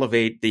to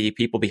elevate the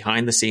people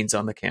behind the scenes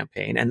on the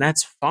campaign, and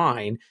that's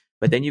fine.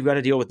 But then you've got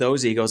to deal with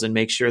those egos and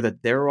make sure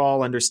that they're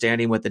all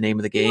understanding what the name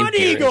of the game is. What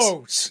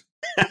egos?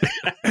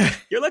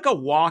 You're like a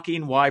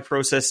walking why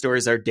process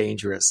stories are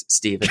dangerous,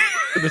 Stephen.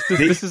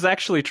 This is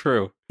actually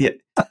true. Yeah.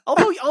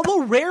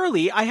 Although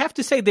rarely, I have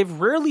to say, they've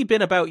rarely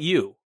been about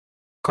you,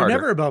 Carter.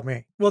 They're never about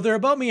me. Well, they're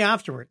about me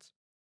afterwards.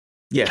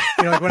 Yeah.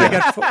 Like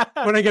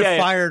when I get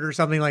fired or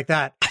something like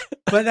that.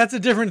 But that's a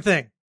different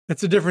thing.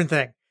 That's a different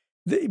thing.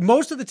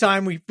 Most of the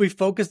time, we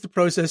focus the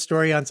process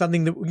story on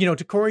something that,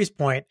 to Corey's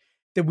point,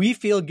 that we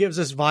feel gives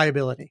us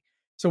viability.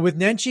 So with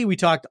Nenshi, we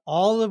talked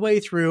all the way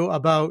through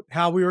about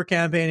how we were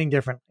campaigning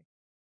differently.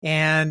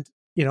 And,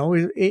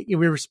 we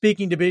were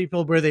speaking to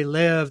people where they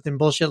lived and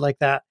bullshit like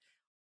that.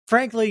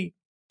 Frankly,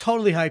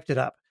 totally hyped it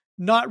up.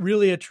 Not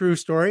really a true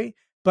story,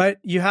 but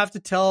you have to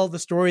tell the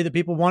story that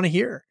people want to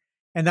hear.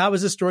 And that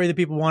was the story that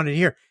people wanted to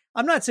hear.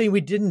 I'm not saying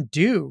we didn't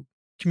do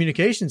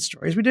communication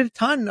stories. We did a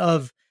ton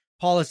of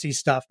policy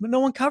stuff, but no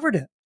one covered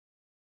it.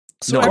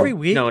 So every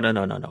week. No.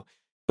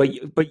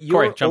 But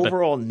your Corey,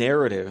 overall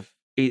narrative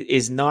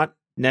is not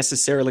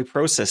necessarily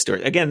process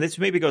stories. Again, this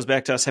maybe goes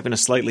back to us having a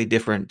slightly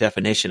different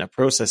definition of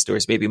process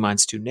stories. Maybe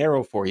mine's too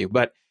narrow for you,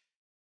 but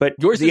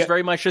yours is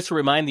very much, just to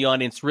remind the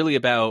audience, really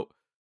about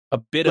a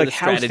bit of the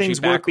strategy, how things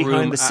work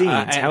behind the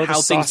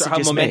scenes, how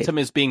momentum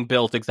is being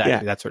built,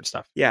 exactly, that sort of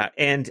stuff. Yeah,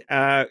 and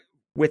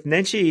with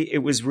Nenshi, it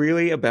was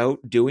really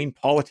about doing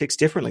politics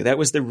differently. That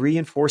was the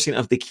reinforcing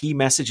of the key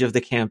message of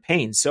the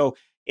campaign. So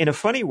in a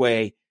funny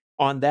way,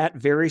 on that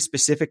very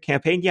specific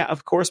campaign, yeah,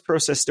 of course,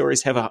 process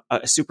stories have a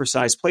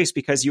supersized place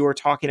because you are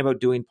talking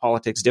about doing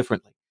politics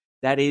differently.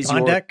 That is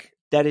your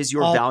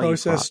all value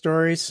process prop.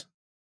 Stories.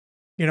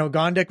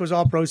 Gondek was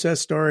all process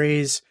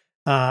stories.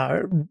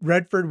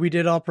 Redford, we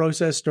did all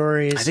process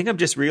stories. I think I'm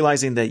just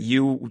realizing that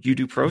you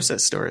do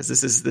process stories.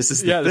 This is the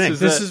thing.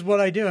 This is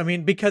what I do. I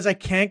mean, because I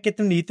can't get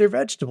them to eat their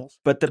vegetables.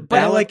 But the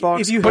ballot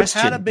box if you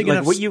question, had a big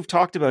enough... what you've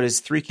talked about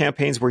is 3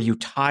 campaigns where you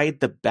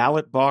tied the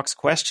ballot box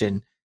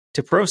question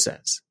to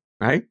process.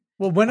 Right.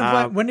 Well, when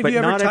have you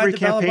ever tied the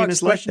ballot box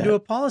question to a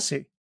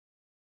policy?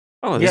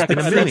 Oh, there's been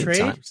a million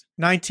times.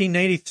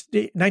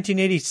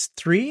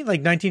 1983, like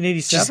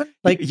 1987.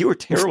 Like you were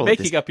terrible.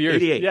 Making up years.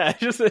 88. Yeah,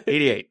 just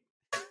 88.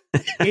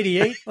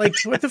 88. Like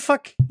what the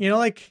fuck?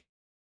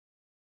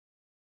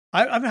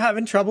 I'm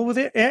having trouble with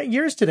it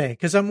years today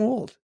because I'm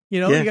old.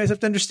 You guys have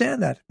to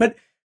understand that. But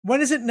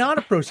when is it not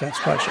a process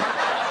question?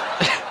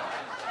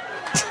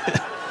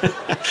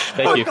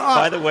 Thank you.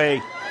 By the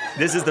way,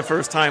 this is the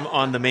first time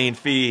on the main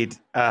feed.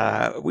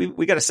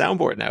 We got a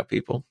soundboard now,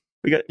 people.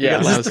 Is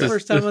this the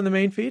first time on the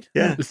main feed?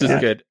 Yeah, this is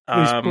good.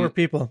 These poor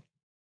people.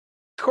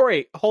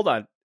 Corey, hold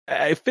on.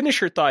 Finish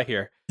your thought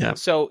here. Yeah.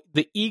 So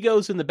the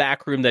egos in the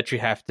back room that you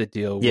have to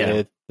deal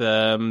with,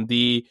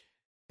 the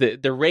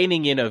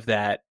reining in of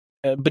that.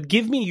 But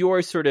give me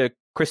your sort of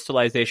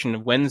crystallization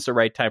of when's the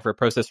right time for a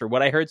processor.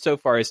 What I heard so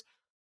far is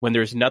when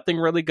there's nothing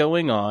really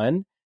going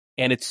on,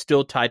 and it's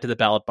still tied to the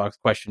ballot box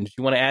question. Do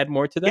you want to add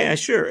more to that? Yeah,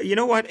 sure. You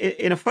know what?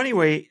 In a funny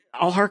way,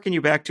 I'll hearken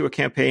you back to a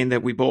campaign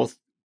that we both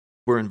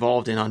were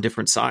involved in on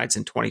different sides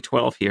in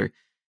 2012 here.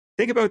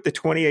 Think about the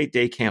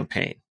 28-day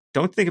campaign.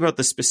 Don't think about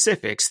the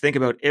specifics. Think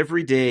about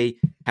every day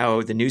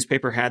how the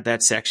newspaper had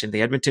that section,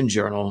 the Edmonton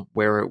Journal,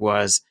 where it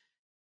was,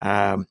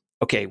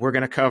 okay, we're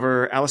going to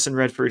cover Alison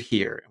Redford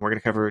here, and we're going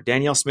to cover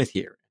Danielle Smith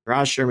here,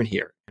 Raj Sherman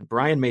here, and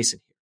Brian Mason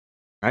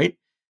here, right?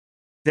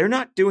 They're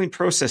not doing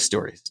process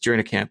stories during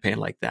a campaign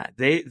like that.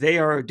 They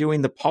are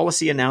doing the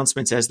policy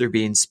announcements as they're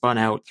being spun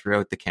out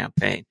throughout the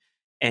campaign.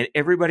 And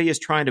everybody is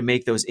trying to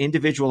make those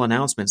individual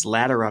announcements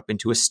ladder up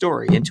into a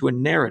story, into a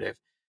narrative.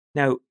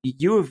 Now,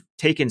 you have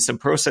taken some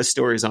process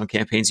stories on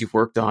campaigns you've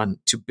worked on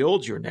to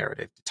build your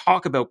narrative, to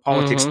talk about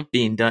politics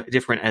being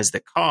different as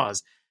the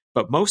cause.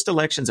 But most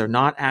elections are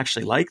not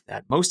actually like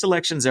that. Most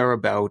elections are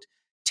about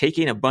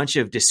taking a bunch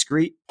of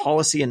discrete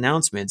policy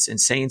announcements and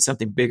saying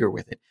something bigger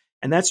with it.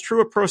 And that's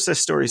true of process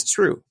stories,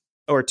 to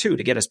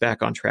get us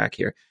back on track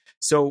here.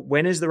 So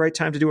when is the right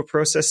time to do a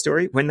process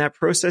story? When that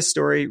process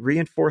story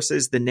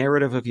reinforces the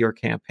narrative of your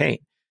campaign.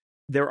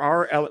 There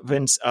are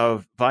elements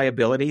of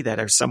viability that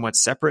are somewhat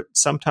separate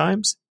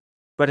sometimes,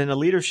 but in a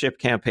leadership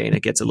campaign,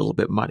 it gets a little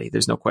bit muddy.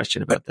 There's no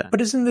question about that.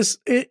 But isn't this?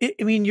 I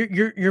mean,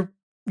 you're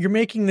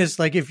making this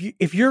like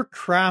if you're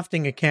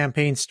crafting a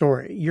campaign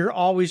story,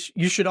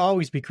 you should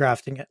always be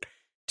crafting it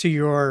to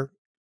your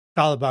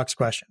ballot box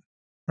question,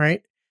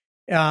 right?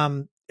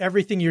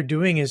 Everything you're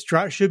doing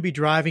should be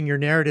driving your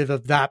narrative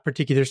of that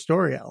particular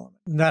story element,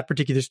 that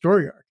particular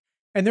story arc.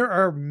 And there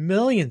are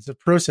millions of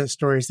process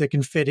stories that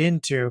can fit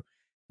into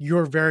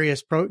your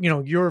various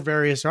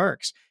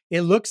arcs.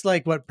 It looks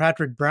like what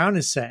Patrick Brown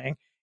is saying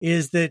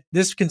is that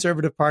this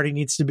Conservative Party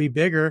needs to be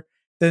bigger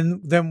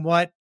than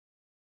what,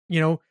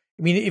 I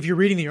mean, if you're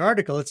reading the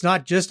article, it's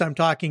not just I'm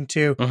talking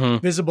to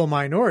visible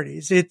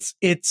minorities. It's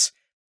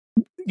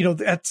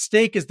at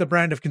stake is the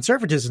brand of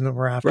conservatism that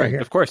we're after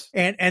here. Of course.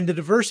 And the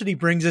diversity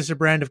brings us a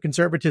brand of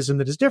conservatism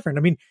that is different.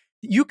 I mean,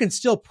 you can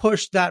still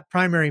push that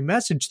primary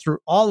message through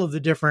all of the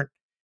different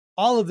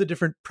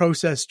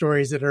process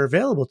stories that are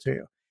available to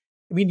you.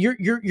 I mean,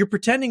 you're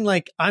pretending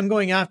like I'm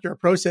going after a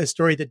process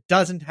story that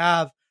doesn't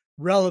have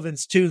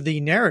relevance to the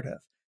narrative.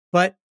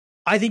 But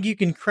I think you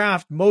can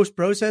craft most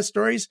process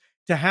stories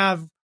to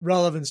have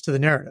relevance to the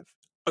narrative.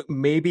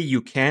 Maybe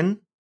you can.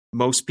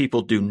 Most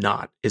people do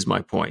not, is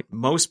my point.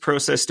 Most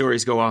process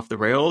stories go off the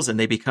rails and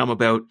they become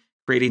about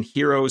creating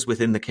heroes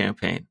within the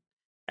campaign.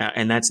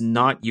 And that's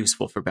not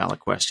useful for ballot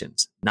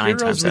questions.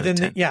 Heroes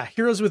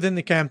within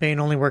the campaign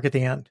only work at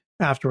the end.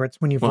 Afterwards,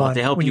 when you've won,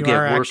 they help you get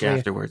work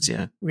afterwards.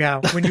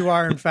 Yeah, when you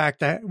are in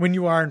fact a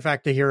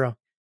hero.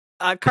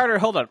 Carter,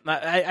 hold on.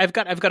 I've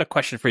got a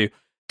question for you.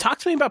 Talk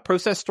to me about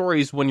process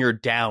stories when you're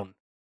down,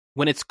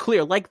 when it's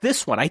clear, like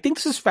this one. I think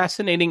this is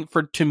fascinating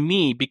to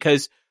me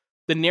because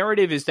the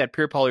narrative is that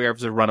Pierre Poilievre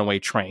is a runaway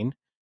train.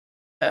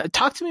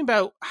 Talk to me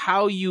about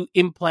how you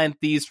implant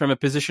these from a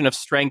position of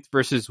strength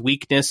versus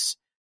weakness.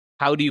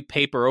 How do you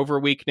paper over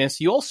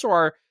weakness? You also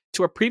are,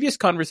 to a previous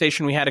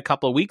conversation we had a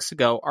couple of weeks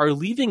ago, are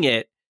leaving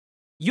it.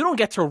 You don't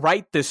get to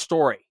write this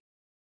story,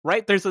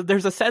 right? There's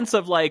a sense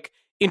of like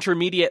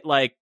intermediate,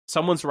 like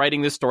someone's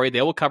writing this story.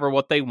 They will cover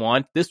what they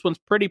want. This one's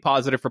pretty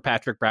positive for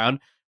Patrick Brown,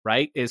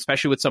 right?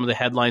 Especially with some of the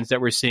headlines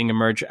that we're seeing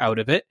emerge out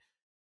of it.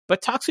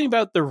 But talk to me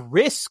about the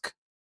risk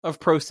of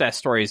process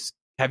stories.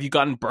 Have you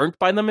gotten burnt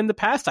by them in the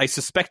past? I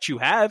suspect you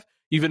have.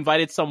 You've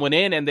invited someone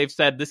in and they've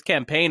said this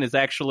campaign is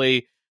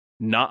actually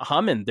not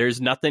humming. There's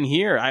nothing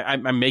here.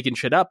 I'm making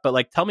shit up. But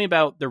like, tell me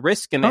about the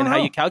risk and how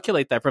you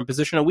calculate that from a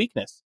position of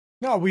weakness.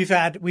 No, we've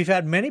had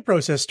many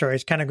process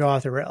stories kind of go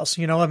off the rails.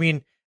 I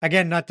mean,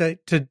 again, not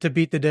to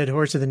beat the dead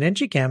horse of the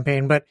Ninja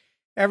campaign, but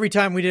every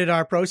time we did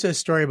our process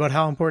story about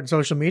how important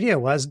social media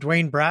was,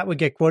 Dwayne Bratt would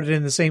get quoted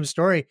in the same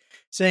story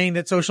saying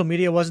that social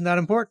media wasn't that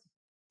important.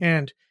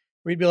 And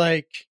we'd be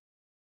like,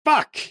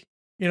 fuck,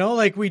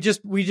 like we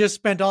just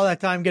spent all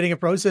that time getting a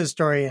process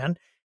story in,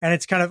 and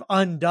it's kind of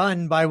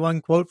undone by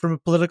one quote from a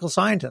political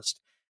scientist.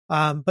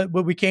 But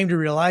what we came to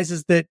realize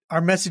is that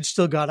our message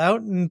still got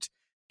out, and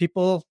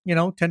people,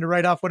 tend to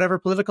write off whatever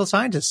political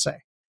scientists say.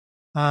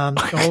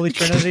 The holy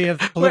trinity of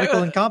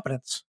political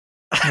incompetence.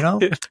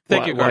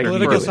 Thank you, Carter.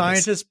 Political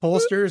scientists,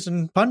 pollsters,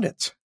 and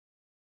pundits.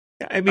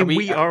 I mean,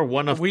 we are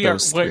one of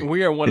those three.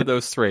 We are one of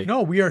those three.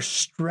 No, we are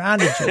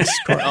strategists.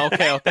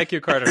 Okay, thank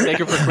you, Carter. Thank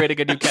you for creating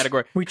a new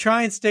category. We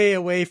try and stay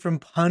away from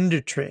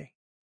punditry.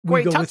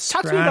 Wait, talk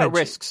to me about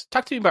risks.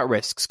 Talk to me about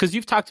risks, because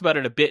you've talked about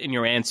it a bit in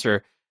your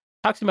answer.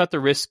 Talk to me about the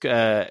risk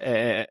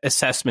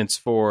assessments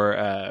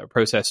for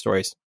process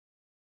stories.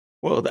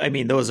 Well, I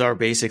mean, those are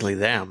basically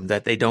them,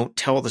 that they don't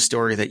tell the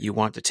story that you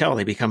want to tell.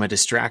 They become a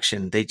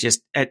distraction. They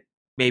just,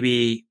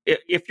 maybe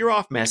if you're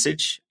off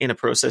message in a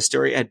process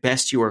story, at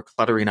best you are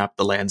cluttering up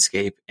the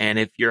landscape. And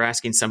if you're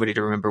asking somebody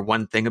to remember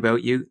one thing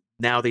about you,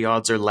 now the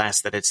odds are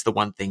less that it's the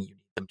one thing you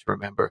need them to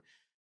remember.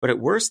 But at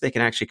worst, they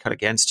can actually cut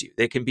against you.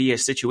 They can be a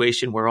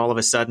situation where all of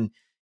a sudden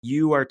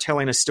you are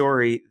telling a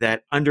story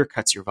that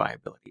undercuts your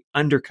viability,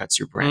 undercuts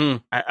your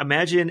brand.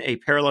 Imagine a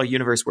parallel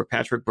universe where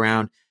Patrick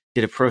Brown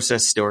did a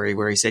process story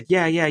where he said,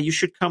 yeah, you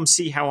should come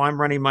see how I'm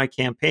running my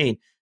campaign.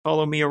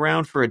 Follow me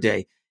around for a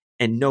day.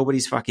 And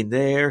nobody's fucking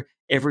there.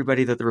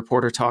 Everybody that the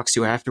reporter talks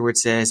to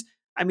afterwards says,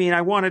 I mean,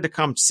 I wanted to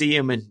come see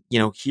him and,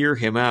 hear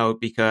him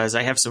out because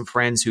I have some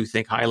friends who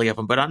think highly of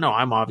him, but no,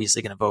 I'm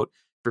obviously going to vote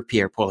for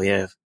Pierre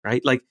Poilievre,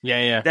 right? Like,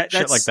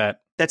 shit like that.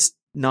 That's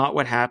not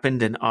what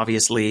happened. And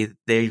obviously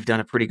they've done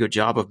a pretty good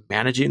job of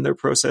managing their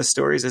process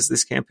stories as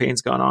this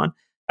campaign's gone on.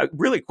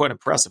 Really quite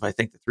impressive, I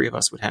think the three of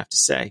us would have to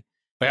say.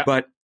 Yeah.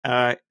 But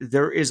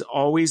there is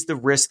always the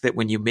risk that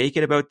when you make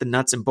it about the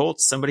nuts and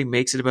bolts, somebody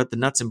makes it about the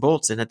nuts and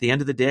bolts. And at the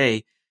end of the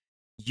day,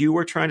 you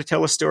are trying to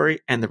tell a story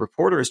and the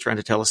reporter is trying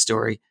to tell a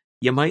story.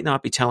 You might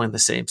not be telling the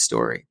same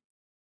story.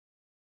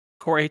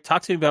 Corey,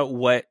 talk to me about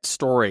what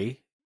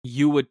story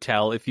you would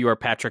tell if you are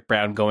Patrick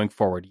Brown going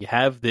forward. You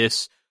have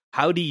this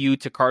how do you,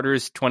 to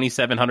Carter's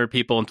 2,700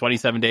 people in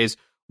 27 days,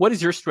 what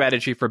is your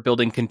strategy for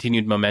building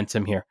continued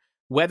momentum here?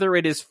 Whether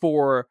it is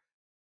for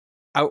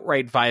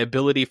outright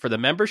viability for the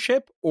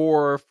membership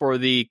or for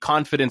the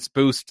confidence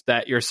boost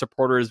that your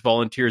supporters,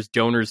 volunteers,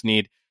 donors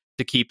need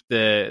to keep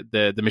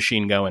the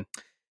machine going?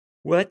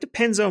 Well, that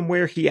depends on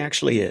where he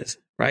actually is,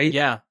 right?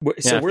 Yeah.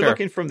 So we're fair.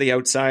 looking from the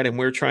outside and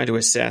we're trying to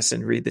assess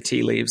and read the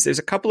tea leaves. There's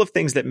a couple of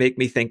things that make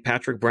me think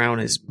Patrick Brown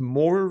is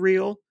more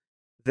real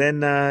than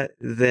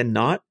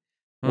not.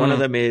 One of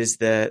them is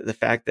the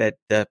fact that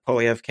the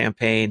Poilievre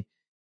campaign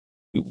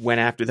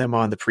went after them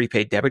on the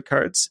prepaid debit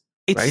cards.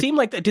 It right? seemed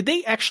like that. Did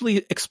they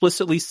actually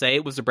explicitly say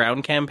it was a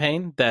Brown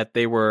campaign that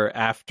they were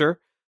after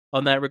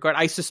on that regard?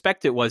 I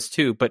suspect it was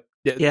too, but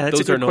yeah, that's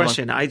those a are good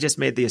question. I just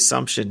made the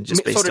assumption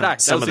just based so did on I.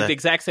 That some was of the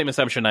exact same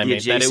assumption I the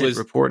made. That it was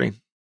reporting.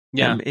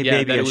 Yeah,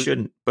 maybe I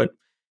shouldn't, but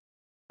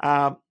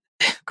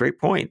great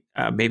point.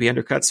 Maybe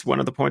undercuts one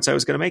of the points I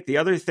was going to make. The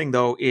other thing,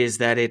 though, is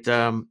that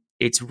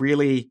it's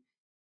really.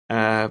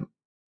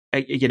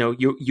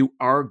 You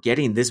are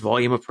getting this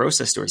volume of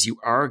process stores. You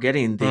are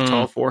getting the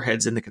tall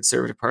foreheads in the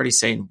Conservative Party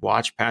saying,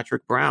 watch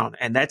Patrick Brown.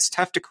 And that's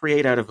tough to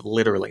create out of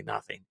literally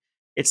nothing.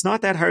 It's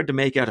not that hard to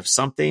make out of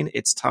something.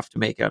 It's tough to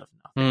make out of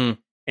nothing.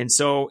 And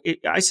so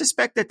I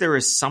suspect that there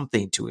is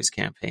something to his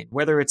campaign.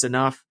 Whether it's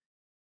enough,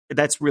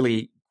 that's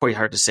really quite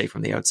hard to say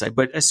from the outside.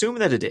 But assume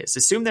that it is.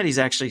 Assume that he's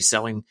actually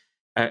selling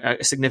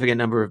a significant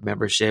number of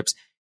memberships.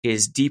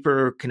 His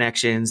deeper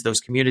connections, those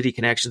community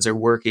connections are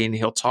working.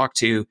 He'll talk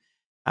to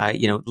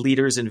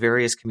leaders in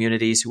various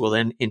communities who will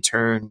then in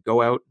turn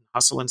go out and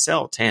hustle and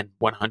sell 10,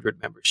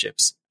 100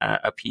 memberships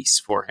a piece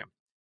for him.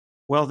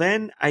 Well,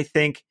 then I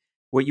think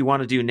what you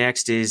want to do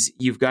next is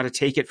you've got to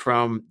take it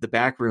from the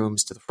back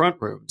rooms to the front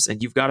rooms,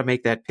 and you've got to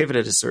make that pivot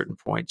at a certain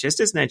point, just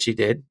as Nenshi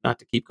did, not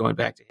to keep going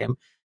back to him,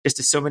 just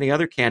as so many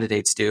other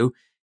candidates do,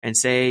 and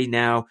say,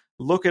 now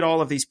look at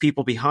all of these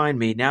people behind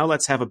me. Now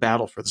let's have a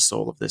battle for the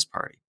soul of this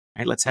party.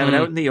 Right? Let's have it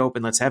out in the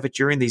open. Let's have it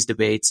during these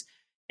debates.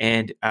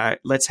 And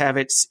let's have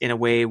it in a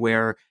way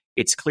where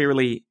it's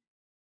clearly,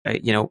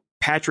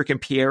 Patrick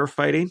and Pierre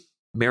fighting,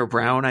 Mayor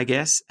Brown, I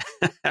guess,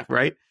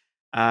 right?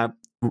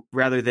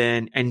 Rather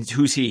than, and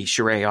who's he?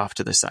 Charest off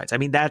to the sides. I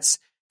mean, that's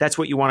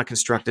what you want to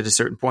construct at a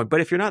certain point.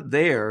 But if you're not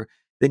there,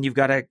 then you've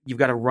got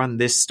to run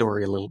this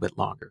story a little bit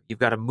longer. You've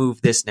got to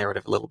move this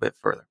narrative a little bit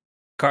further.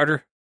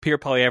 Carter, Pierre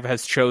Poilievre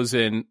has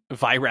chosen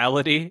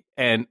virality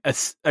and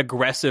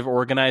aggressive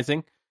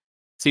organizing.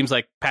 Seems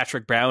like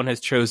Patrick Brown has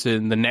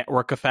chosen the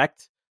network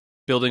effect,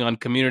 building on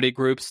community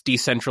groups,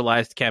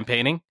 decentralized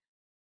campaigning.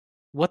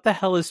 What the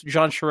hell is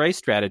Jean Charest's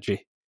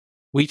strategy?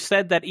 We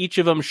said that each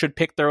of them should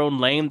pick their own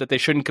lane, that they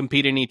shouldn't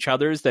compete in each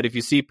other's, that if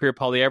you see Pierre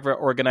Poilievre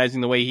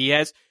organizing the way he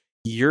has,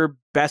 you're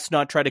best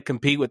not try to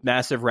compete with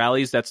massive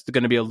rallies. That's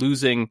going to be a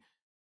losing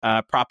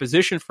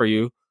proposition for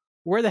you.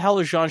 Where the hell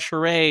is Jean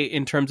Charest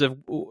in terms of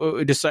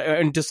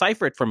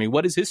decipher it for me?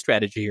 What is his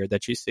strategy here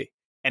that you see?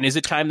 And is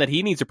it time that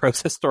he needs a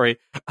process story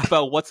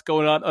about what's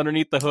going on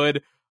underneath the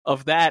hood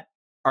of that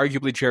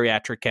arguably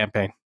geriatric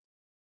campaign?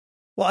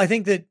 Well, I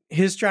think that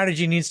his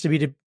strategy needs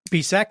to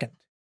be second,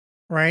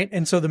 right?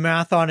 And so the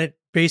math on it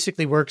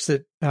basically works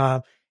that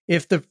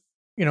if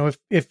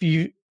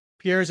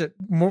Pierre's at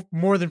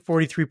more than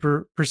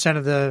 43%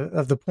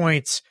 of the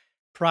points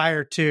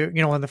prior to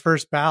on the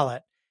first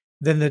ballot,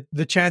 then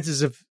the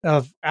chances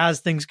of as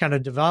things kind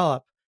of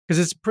develop,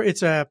 because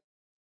it's a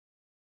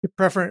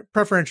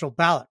preferential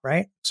ballot,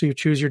 right? So you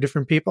choose your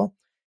different people.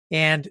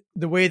 And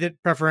the way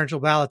that preferential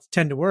ballots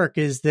tend to work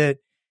is that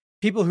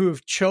people who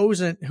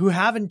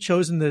haven't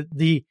chosen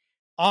the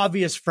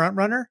obvious front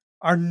runner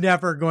are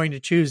never going to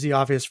choose the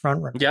obvious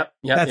front runner.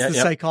 That's the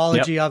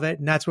psychology of it.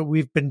 And that's what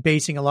we've been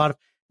basing a lot of.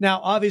 Now,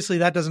 obviously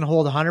that doesn't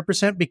hold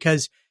 100%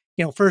 because,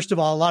 first of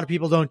all, a lot of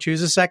people don't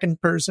choose a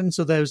second person.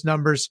 So those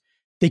numbers,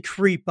 they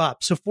creep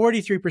up. So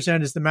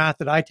 43% is the math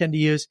that I tend to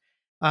use.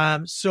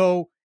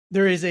 So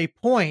there is a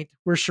point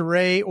where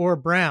Charest or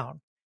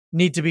Brown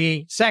need to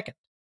be second.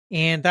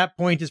 And that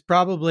point is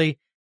probably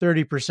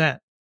 30%.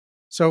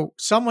 So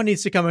someone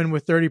needs to come in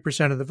with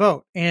 30% of the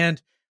vote.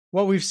 And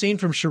what we've seen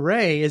from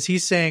Charest is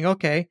he's saying,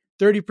 okay,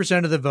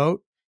 30% of the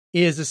vote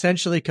is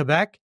essentially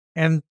Quebec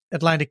and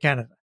Atlantic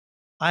Canada.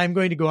 I'm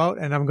going to go out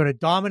and I'm going to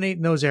dominate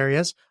in those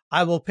areas.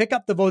 I will pick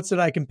up the votes that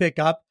I can pick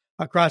up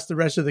across the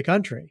rest of the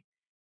country.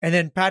 And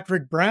then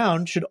Patrick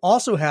Brown should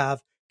also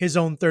have his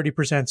own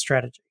 30%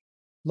 strategy.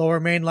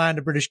 Lower mainland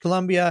of British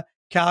Columbia,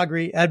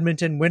 Calgary,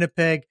 Edmonton,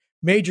 Winnipeg,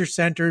 major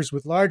centers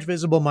with large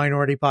visible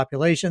minority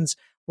populations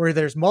where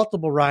there's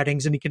multiple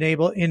ridings and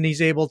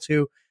he's able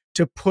to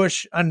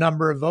push a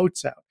number of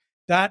votes out.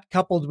 That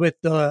coupled with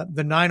the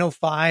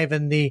 905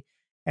 and the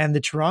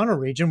Toronto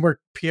region where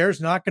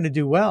Pierre's not going to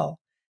do well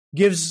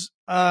gives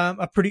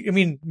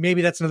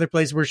maybe that's another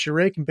place where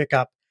Charest can pick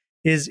up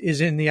is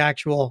in the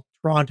actual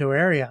Toronto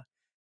area.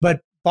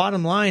 But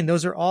bottom line,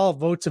 those are all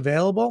votes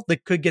available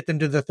that could get them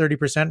to the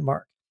 30%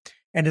 mark.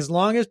 And as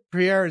long as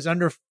Pierre is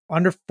under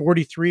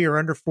 43 or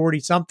under 40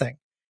 something,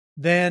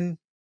 then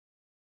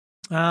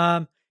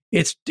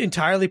it's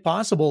entirely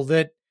possible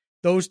that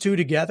those two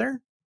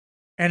together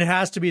And it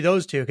has to be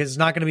those two because it's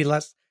not going to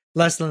be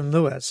Leslin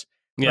Lewis,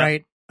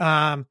 right?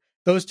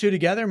 Those two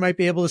together might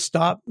be able to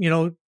stop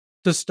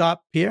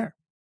Pierre.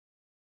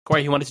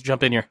 Corey, you wanted to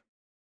jump in here.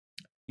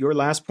 Your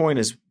last point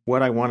is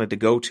what I wanted to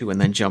go to and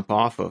then jump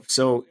off of.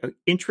 So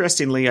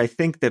interestingly, I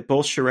think that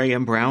both Charest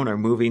and Brown are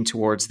moving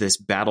towards this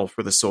battle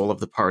for the soul of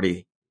the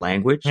party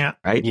language,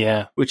 right?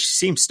 Yeah. Which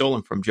seems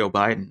stolen from Joe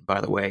Biden, by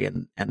the way,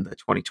 and the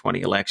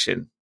 2020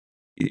 election.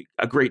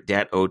 A great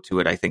debt owed to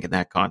it, I think, in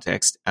that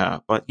context.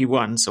 But he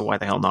won, so why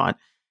the hell not?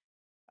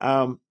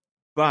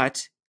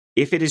 But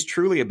if it is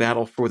truly a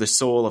battle for the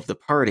soul of the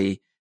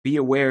party, be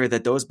aware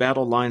that those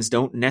battle lines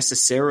don't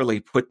necessarily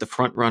put the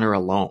front runner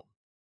alone.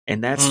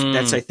 And that's,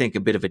 I think, a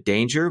bit of a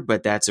danger,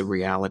 but that's a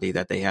reality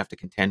that they have to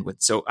contend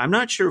with. So I'm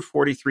not sure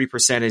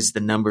 43% is the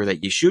number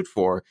that you shoot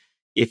for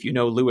if you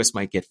know Lewis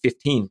might get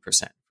 15%,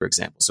 for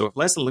example. So if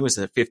Leslin Lewis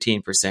is at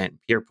 15%,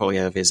 Pierre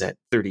Poilievre is at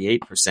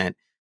 38%,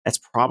 that's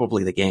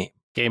probably the game.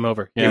 Game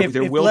over. Yeah. If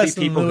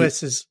Leslin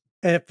Lewis is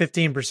at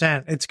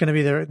 15%, it's going to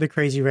be the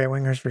crazy right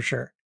wingers for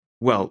sure.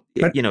 Well,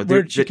 but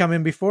where did she come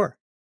in before?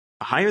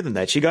 Higher than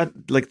that. She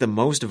got like the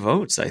most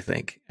votes, I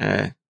think.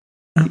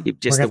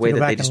 Just the way that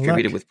they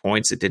distributed with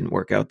points, it didn't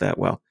work out that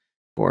well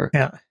for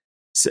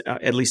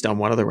at least on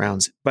one of the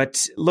rounds.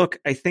 But look,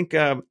 I think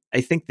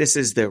this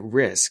is the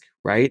risk,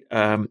 right?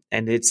 And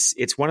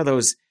it's one of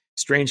those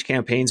strange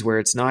campaigns where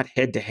it's not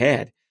head to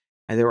head,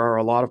 and there are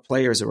a lot of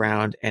players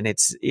around, and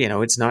it's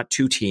not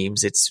 2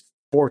 teams, it's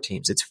 4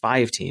 teams, it's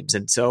 5 teams,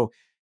 and so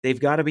they've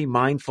got to be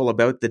mindful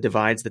about the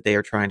divides that they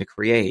are trying to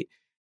create,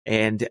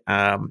 and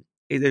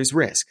there's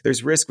risk.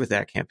 There's risk with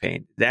that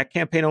campaign. That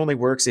campaign only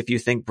works if you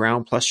think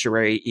Brown plus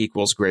Charest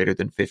equals greater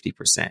than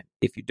 50%.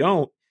 If you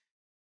don't,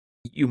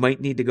 you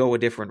might need to go a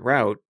different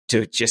route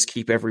to just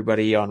keep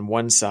everybody on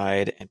one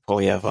side and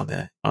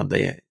Poilievre on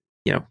the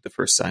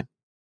first side.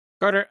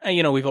 Carter,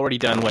 we've already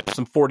done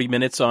some 40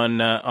 minutes on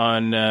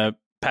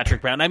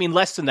Patrick Brown. I mean,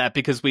 less than that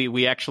because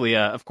we actually,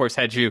 of course,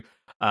 had you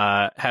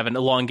have an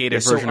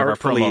elongated version of our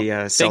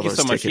promo. Thank you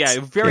so much. Tickets.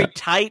 Yeah, very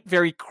tight,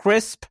 very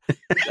crisp.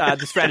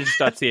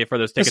 Thestrategist.ca for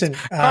those tickets.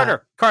 Listen,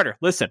 Carter,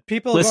 listen.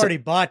 People have already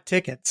bought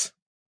tickets.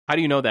 How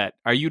do you know that?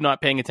 Are you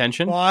not paying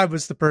attention? Well, I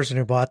was the person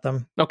who bought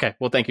them. Okay,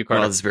 well, thank you, Carter.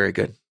 Well, that's very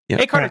good. Yeah.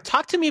 Hey, Carter,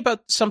 talk to me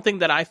about something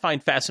that I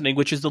find fascinating,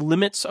 which is the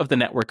limits of the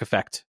network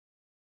effect.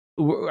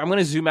 I'm going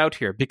to zoom out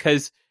here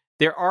because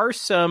there are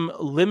some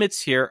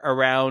limits here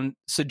around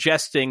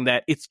suggesting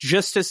that it's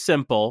just as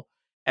simple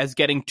as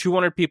getting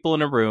 200 people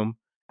in a room,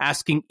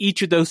 asking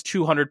each of those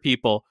 200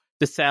 people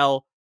to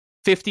sell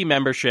 50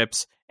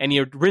 memberships, and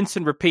you rinse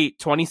and repeat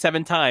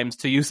 27 times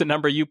to use the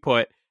number you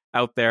put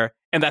out there,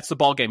 and that's the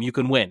ball game. You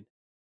can win.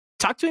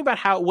 Talk to me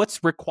about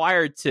what's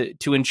required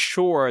to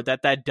ensure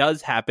that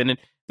does happen. And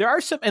there are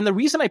some, and the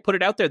reason I put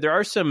it out there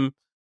are some,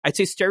 I'd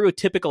say,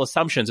 stereotypical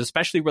assumptions,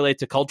 especially related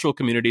to cultural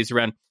communities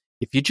around,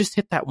 if you just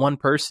hit that one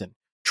person,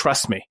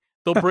 trust me,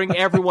 they'll bring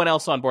everyone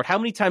else on board. How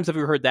many times have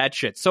you heard that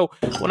shit? So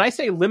when I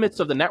say limits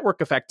of the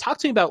network effect, talk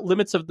to me about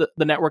limits of the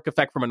network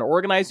effect from an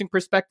organizing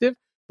perspective,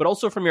 but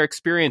also from your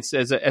experience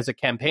as a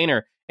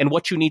campaigner and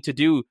what you need to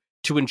do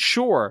to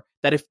ensure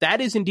that if that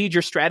is indeed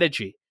your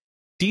strategy,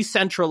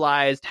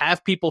 decentralized,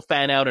 have people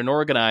fan out and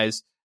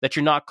organize, that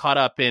you're not caught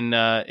up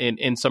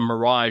in some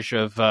mirage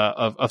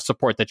of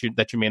support that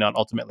you may not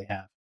ultimately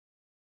have.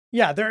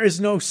 Yeah, there is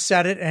no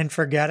set it and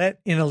forget it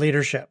in a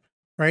leadership,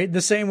 right?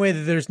 The same way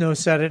that there's no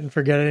set it and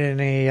forget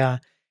it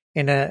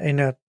in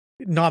a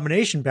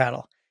nomination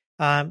battle.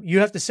 You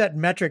have to set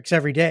metrics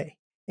every day,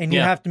 and you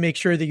have to make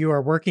sure that you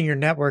are working your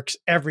networks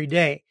every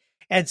day.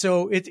 And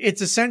so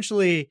it's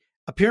essentially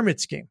a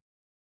pyramid scheme,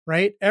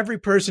 right? Every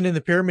person in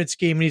the pyramid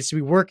scheme needs to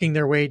be working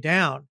their way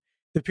down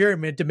the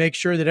pyramid to make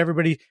sure that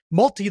everybody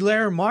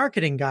multi-layer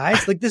marketing,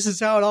 guys. Like, this is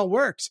how it all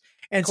works.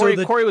 And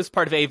Corey was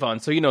part of Avon,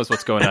 so he knows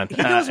what's going on. He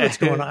knows what's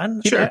going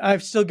on. Sure.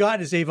 I've still got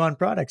his Avon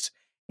products,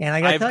 and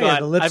I got to tell you,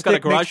 the lipstick I've got a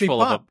garage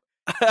full of them.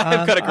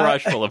 I've got a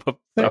garage full of them.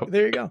 So.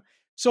 There you go.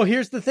 So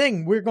here's the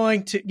thing: we're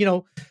going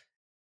to,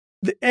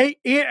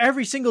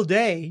 every single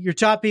day, your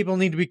top people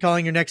need to be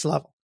calling your next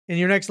level, and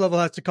your next level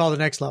has to call the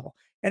next level.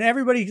 And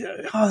everybody,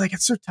 they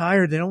get so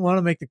tired; they don't want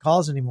to make the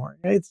calls anymore.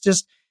 It's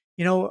just,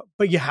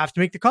 but you have to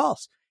make the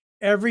calls.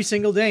 Every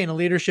single day in a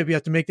leadership, you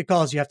have to make the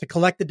calls. You have to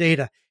collect the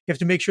data. You have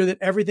to make sure that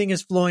everything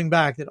is flowing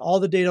back, that all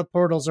the data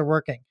portals are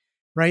working,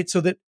 right? So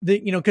that,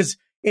 because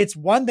it's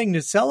one thing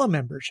to sell a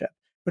membership,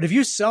 but if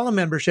you sell a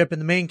membership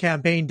and the main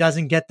campaign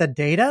doesn't get the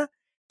data,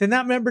 then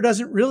that member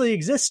doesn't really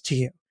exist to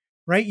you,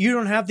 right? You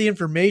don't have the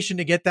information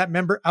to get that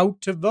member out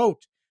to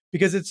vote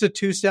because it's a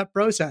 2-step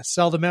process.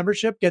 Sell the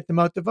membership, get them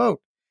out to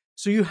vote.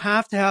 So you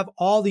have to have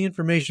all the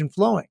information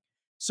flowing.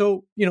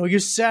 So, you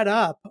set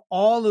up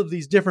all of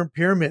these different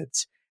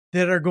pyramids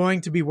that are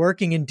going to be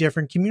working in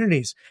different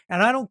communities.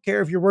 And I don't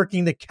care if you're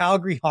working the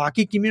Calgary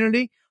hockey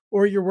community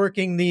or you're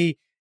working the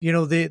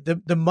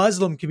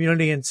Muslim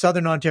community in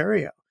Southern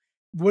Ontario.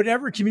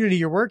 Whatever community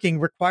you're working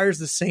requires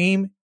the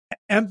same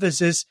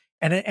emphasis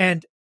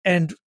and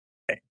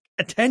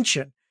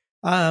attention.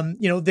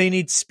 They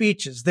need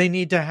speeches. They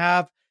need to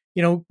have,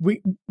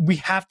 we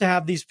have to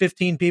have these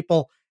 15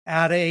 people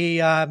at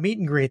a meet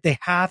and greet. They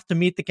have to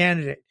meet the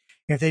candidate.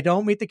 If they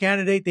don't meet the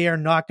candidate, they are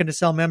not going to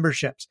sell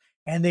memberships,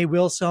 and they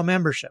will sell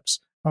memberships.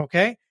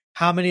 Okay.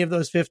 How many of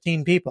those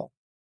 15 people?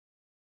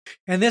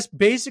 And this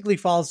basically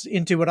falls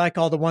into what I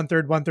call the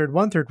 1/3, 1/3,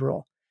 1/3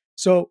 rule.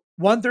 So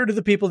 1/3 of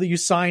the people that you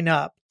sign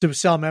up to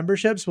sell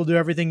memberships will do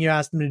everything you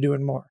ask them to do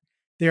and more.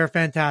 They are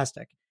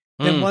fantastic.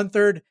 Then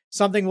 1/3,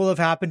 something will have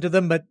happened to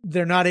them, but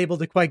they're not able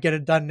to quite get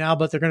it done now,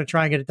 but they're going to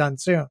try and get it done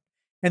soon.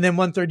 And then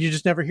 1/3 you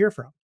just never hear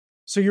from.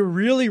 So you're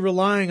really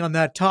relying on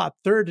that top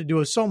third to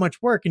do so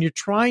much work, and you're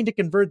trying to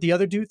convert the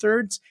other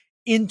 2/3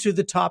 into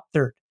the top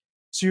third.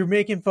 So you're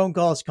making phone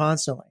calls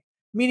constantly.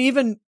 I mean,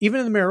 even in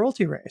the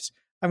mayoralty race.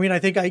 I mean, I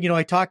think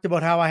I talked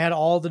about how I had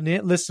all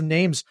the lists of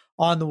names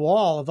on the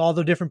wall of all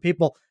the different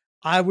people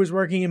I was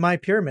working in my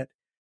pyramid.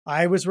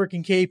 I was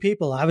working key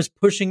people. I was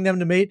pushing them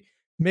to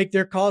make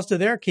their calls to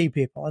their key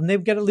people, and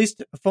they've got at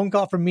least a phone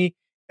call from me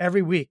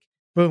every week.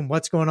 Boom,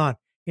 what's going on?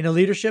 In a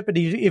leadership, it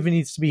even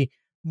needs to be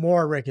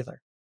more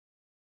regular.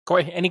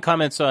 Corey, any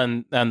comments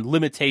on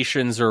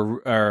limitations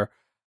or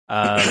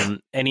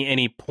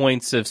any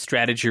points of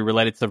strategy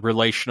related to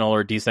relational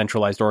or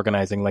decentralized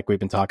organizing like we've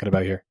been talking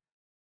about here?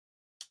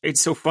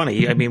 It's so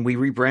funny. I mean, we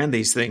rebrand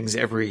these things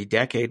every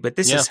decade, but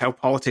this is how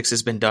politics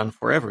has been done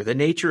forever. The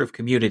nature of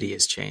community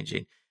is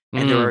changing.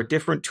 And there are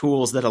different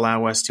tools that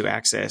allow us to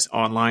access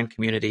online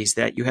communities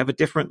that you have a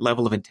different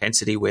level of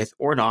intensity with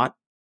or not,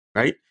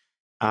 right?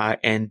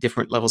 And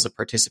different levels of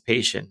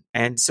participation.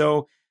 And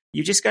so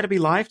you just got to be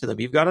live to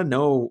them. You've got to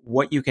know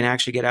what you can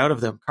actually get out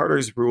of them.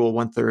 Carter's rule,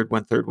 1/3,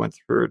 1/3,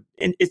 1/3.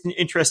 And it's an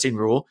interesting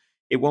rule.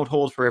 It won't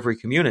hold for every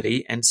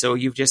community. And so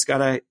you've just got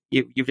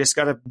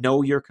to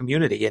know your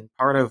community. And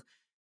part of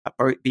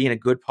being a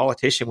good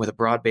politician with a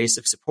broad base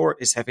of support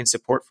is having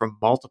support from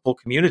multiple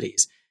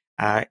communities.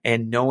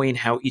 And knowing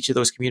how each of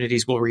those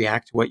communities will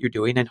react to what you're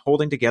doing and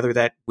holding together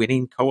that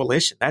winning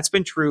coalition. That's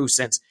been true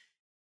since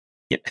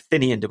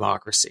Athenian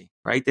democracy,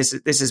 right? This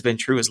has been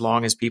true as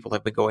long as people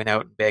have been going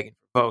out and begging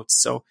for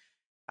votes. So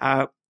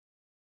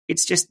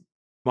it's just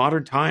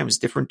modern times,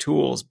 different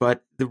tools,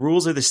 but the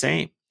rules are the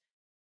same.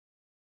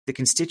 The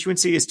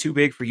constituency is too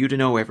big for you to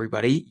know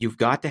everybody. You've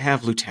got to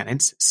have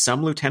lieutenants.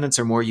 Some lieutenants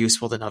are more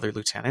useful than other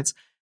lieutenants.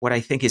 What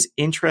I think is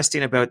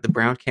interesting about the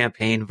Brown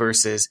campaign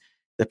versus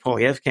the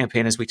Poilievre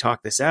campaign, as we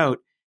talk this out,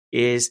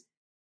 is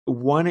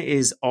one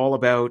is all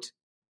about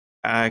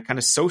kind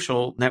of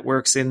social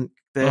networks in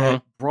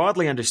the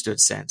broadly understood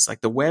sense,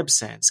 like the web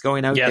sense,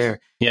 going out there,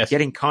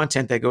 getting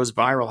content that goes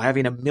viral,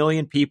 having 1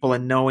 million people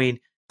and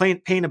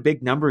playing a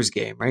big numbers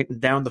game, right? And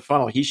down the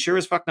funnel. He's sure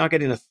as fuck not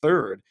getting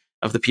 1/3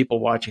 of the people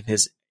watching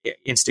his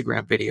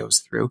Instagram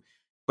videos through,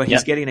 but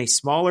he's getting a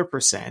smaller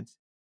percent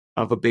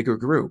of a bigger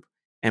group.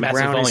 And Massive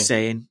Brown volume. is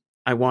saying,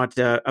 I want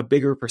a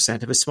bigger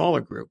percent of a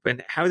smaller group.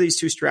 And how these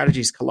two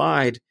strategies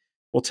collide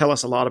will tell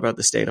us a lot about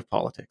the state of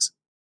politics.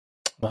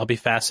 That'll be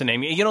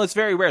fascinating. It's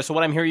very rare. So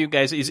what I'm hearing you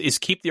guys is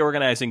keep the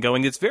organizing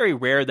going. It's very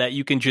rare that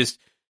you can just,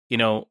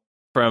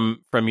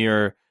 from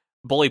your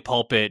bully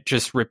pulpit,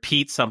 just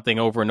repeat something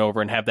over and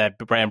over and have that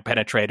brand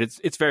penetrate.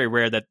 It's very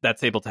rare that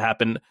that's able to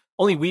happen.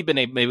 Only we've been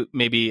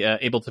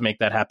able to make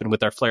that happen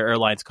with our Flair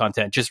Airlines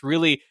content. Just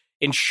really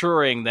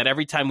ensuring that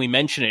every time we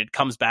mention it, it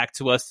comes back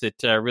to us.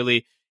 It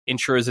really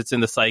ensures it's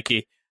in the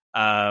psyche.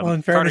 Well,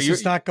 in fairness, Carter,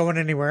 it's not going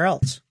anywhere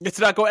else. It's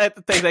not going.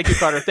 Thank you,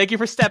 Carter. Thank you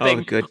for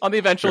stepping on the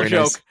eventual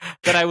joke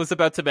that I was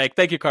about to make.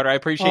 Thank you, Carter. I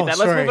appreciate that.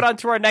 Let's move it on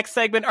to our next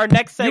segment.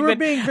 You were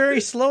being very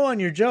slow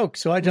on your joke,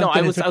 so I jumped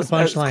in and took the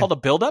punchline. It's called a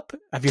build-up.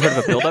 Have you heard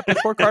of a build-up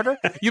before, Carter?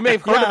 You may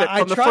have heard of it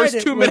from the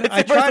first 2 minutes.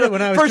 I tried it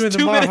when I was doing the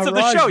 2 minutes of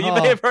the show. You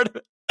may have heard of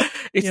it.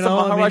 It's the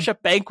Maharaja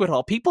Banquet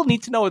Hall. People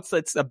need to know it's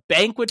a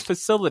banquet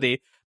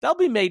facility. They'll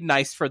be made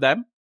nice for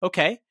them.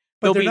 Okay.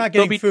 But they're not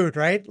getting food,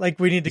 right? Like,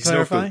 we need to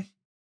clarify.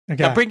 No,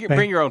 okay,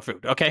 bring your own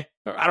food, okay?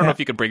 I don't know if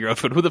you can bring your own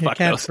food. Who the fuck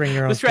knows? Bring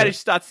your own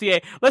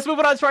TheStrategist.ca. Let's move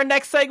on to our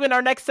next segment.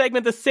 Our next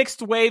segment, the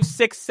sixth wave,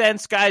 6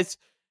 cents. Guys,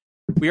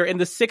 we are in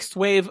the 6th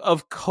wave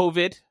of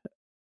COVID,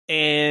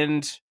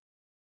 and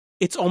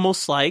it's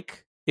almost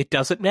like it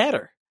doesn't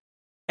matter,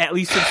 at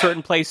least in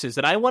certain places.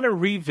 And I want to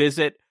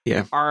revisit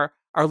our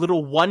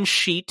little one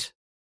sheet.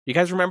 You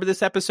guys remember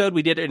this episode?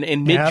 We did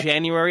in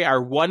mid-January,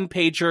 our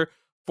one-pager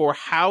for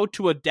how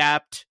to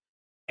adapt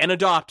and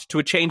adopt to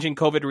a changing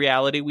COVID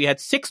reality. We had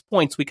 6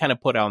 points we kind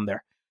of put on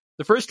there.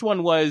 The first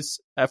one was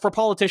for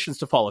politicians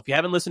to follow. If you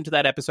haven't listened to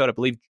that episode, I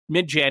believe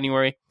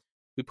mid-January,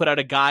 we put out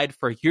a guide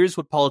for here's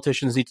what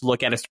politicians need to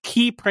look at as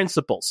key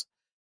principles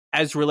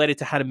as related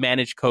to how to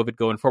manage COVID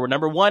going forward.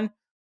 Number 1,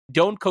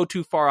 don't go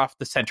too far off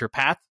the center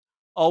path.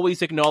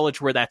 Always acknowledge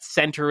where that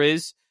center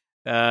is.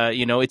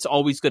 It's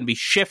always going to be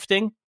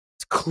shifting.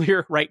 It's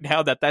clear right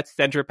now that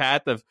center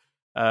path of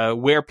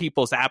where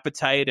people's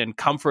appetite and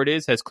comfort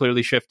has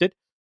clearly shifted.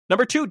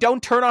 Number 2,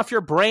 don't turn off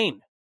your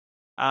brain.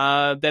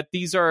 That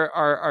these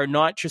are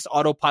not just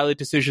autopilot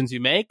decisions you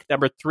make.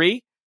 Number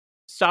 3,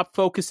 stop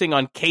focusing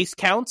on case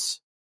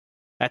counts.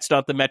 That's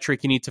not the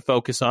metric you need to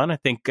focus on. I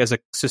think as a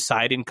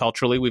society and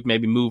culturally, we've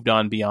maybe moved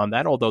on beyond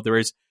that, although there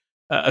is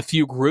a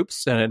few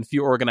groups and a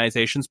few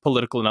organizations,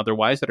 political and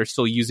otherwise, that are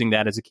still using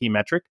that as a key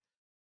metric.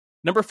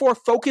 Number 4,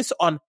 focus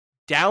on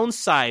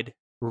downside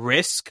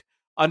risk.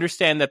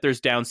 Understand that there's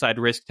downside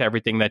risk to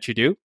everything that you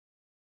do.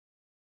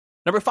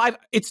 Number 5,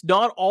 it's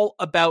not all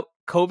about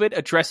COVID.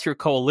 Address your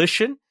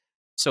coalition.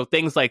 So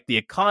things like the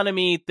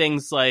economy,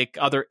 things like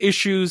other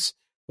issues.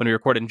 When we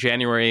recorded in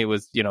January, it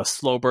was,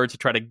 slow burn to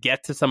try to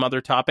get to some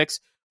other topics.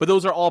 But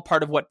those are all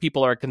part of what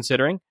people are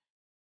considering.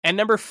 And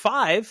number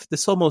 5,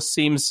 this almost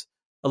seems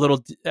a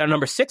little,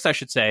 number 6, I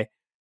should say,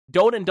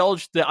 don't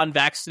indulge the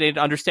unvaccinated.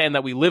 Understand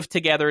that we live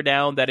together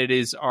now, that it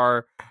is they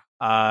are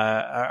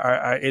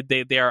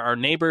our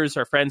neighbors,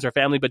 our friends, our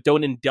family, but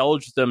don't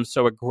indulge them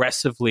so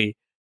aggressively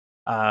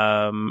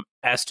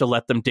as to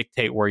let them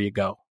dictate where you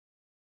go.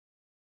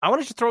 I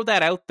wanted to throw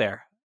that out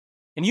there.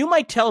 And you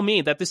might tell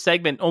me that this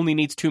segment only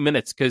needs 2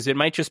 minutes, because it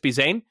might just be,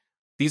 Zane,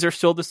 these are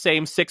still the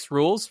same 6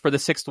 rules for the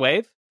 6th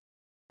wave,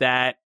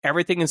 that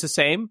everything is the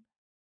same.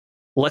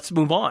 Let's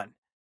move on.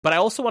 But I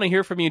also want to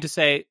hear from you to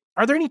say,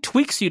 are there any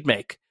tweaks you'd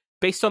make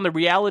based on the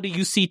reality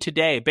you see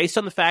today, based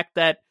on the fact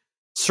that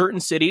certain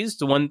cities,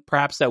 the one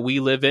perhaps that we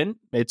live in,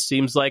 it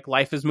seems like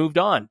life has moved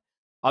on.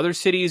 Other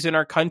cities in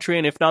our country,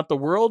 and if not the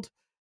world,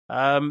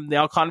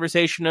 now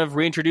conversation of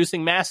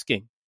reintroducing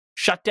masking.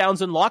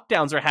 Shutdowns and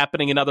lockdowns are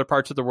happening in other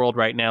parts of the world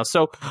right now.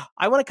 So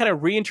I want to kind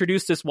of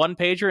reintroduce this one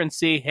pager and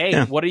see,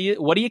 hey, what are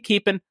you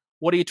keeping?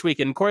 What are you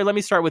tweaking? Corey, let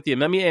me start with you.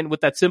 Let me end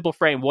with that simple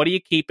frame. What are you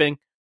keeping?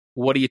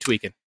 What are you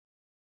tweaking?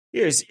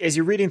 As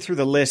you're reading through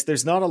the list,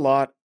 there's not a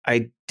lot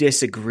I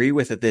disagree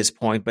with at this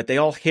point, but they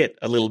all hit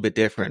a little bit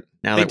different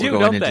now that we're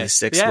going into the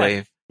 6th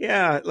wave.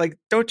 Yeah, like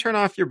don't turn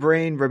off your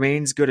brain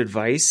remains good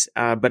advice.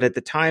 But at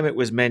the time it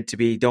was meant to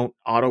be, don't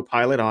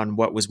autopilot on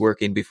what was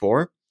working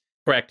before.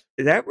 Correct.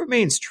 That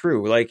remains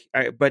true.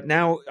 But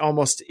now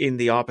almost in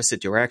the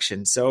opposite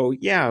direction. So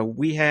yeah,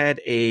 we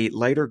had a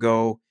lighter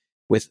go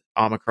with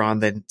Omicron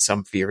than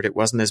some feared. It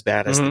wasn't as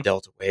bad as the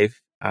Delta wave.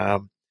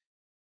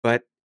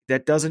 But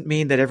that doesn't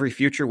mean that every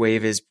future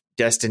wave is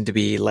destined to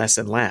be less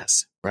and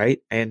less, right?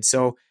 And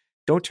so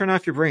don't turn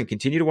off your brain.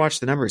 Continue to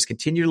watch the numbers.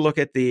 Continue to look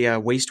at the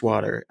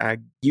wastewater.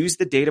 Use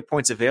the data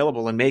points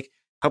available and make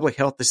public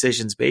health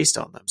decisions based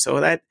on them. So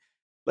that,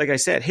 like I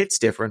said, hits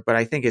different, but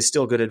I think is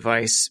still good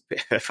advice.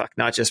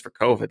 Not just for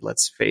COVID,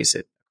 let's face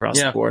it,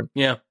 across the board.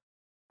 Yeah.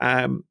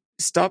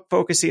 Stop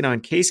focusing on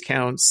case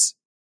counts.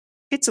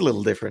 It's a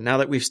little different now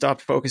that we've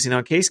stopped focusing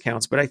on case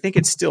counts, but I think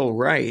it's still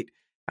right.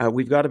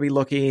 We've got to be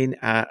looking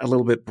a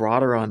little bit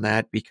broader on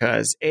that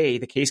because A,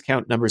 the case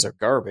count numbers are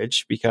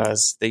garbage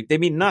because they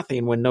mean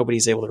nothing when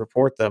nobody's able to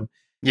report them.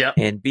 Yeah.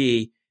 And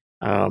B,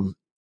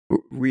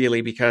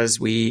 really because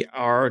we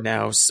are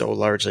now so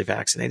largely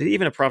vaccinated.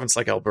 Even a province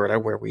like Alberta,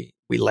 where we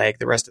lag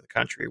the rest of the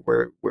country,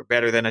 we're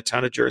better than a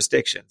ton of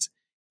jurisdictions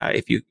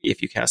if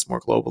you cast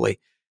more globally.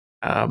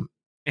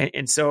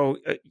 And so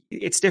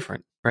it's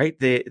different, right?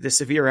 The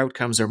severe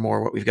outcomes are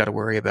more what we've got to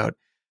worry about.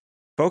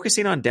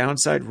 Focusing on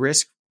downside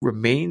risk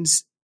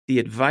remains the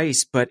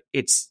advice, but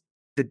it's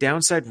the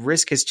downside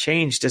risk has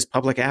changed as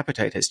public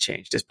appetite has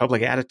changed, as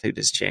public attitude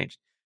has changed.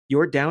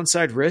 Your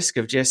downside risk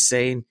of just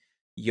saying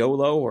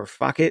YOLO or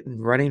fuck it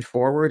and running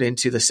forward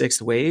into the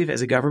 6th wave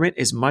as a government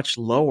is much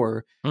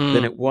lower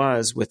than it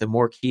was with a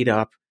more keyed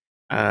up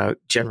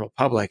general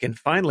public. And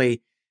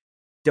finally,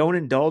 don't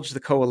indulge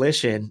the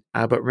coalition,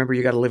 but remember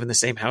you got to live in the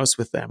same house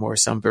with them or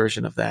some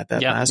version of that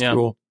last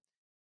rule.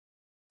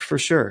 For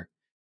sure.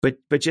 But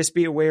just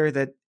be aware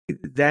that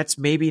that's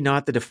maybe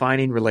not the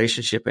defining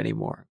relationship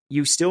anymore.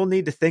 You still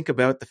need to think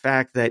about the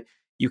fact that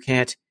you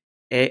can't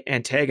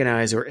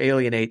antagonize or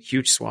alienate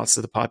huge swaths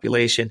of the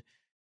population.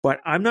 But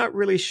I'm not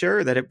really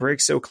sure that it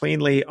breaks so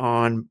cleanly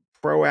on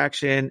pro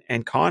action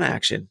and con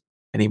action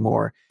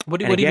anymore. What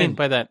do you mean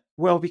by that?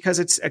 Well, because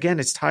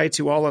it's tied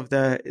to all of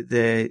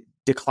the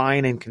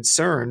decline and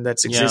concern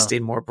that's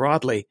existing more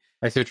broadly.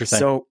 I see what you're saying.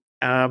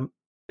 So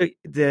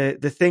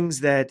the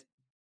things that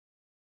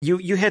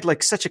you had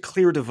like such a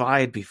clear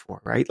divide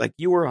before, right? Like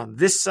you were on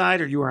this side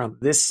or you were on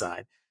this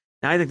side.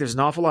 Now I think there's an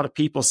awful lot of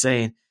people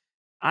saying,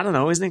 I don't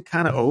know, isn't it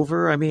kind of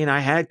over? I mean, I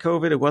had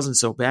COVID. It wasn't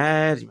so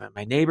bad.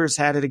 My neighbors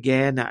had it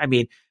again. I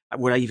mean,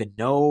 would I even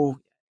know?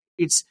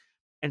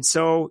 And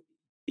so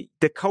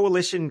the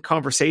coalition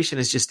conversation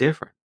is just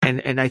different.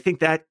 And I think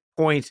that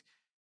point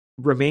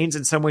remains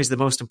in some ways the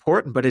most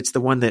important, but it's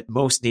the one that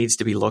most needs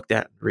to be looked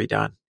at and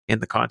redone in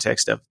the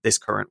context of this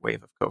current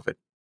wave of COVID.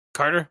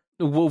 Carter,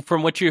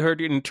 from what you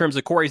heard in terms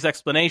of Corey's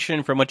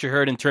explanation, from what you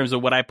heard in terms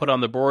of what I put on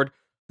the board,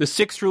 the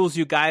 6 rules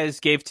you guys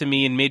gave to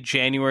me in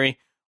mid-January,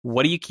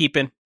 what are you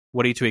keeping?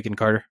 What are you tweaking,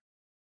 Carter?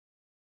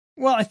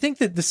 Well, I think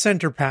that the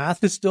center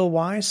path is still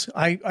wise.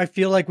 I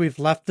feel like we've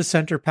left the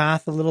center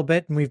path a little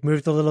bit and we've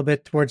moved a little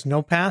bit towards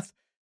no path.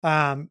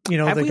 Have we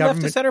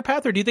left the center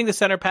path, or do you think the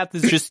center path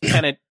is just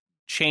kind of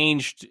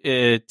changed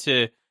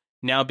to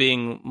now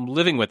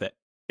living with it?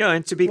 Yeah,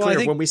 and to be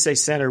clear, when we say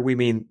center, we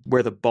mean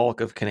where the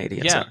bulk of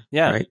Canadians are.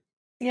 Yeah. Right?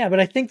 Yeah,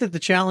 but I think that the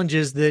challenge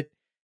is that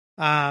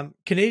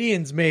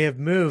Canadians may have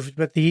moved,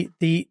 but the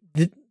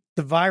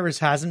virus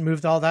hasn't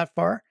moved all that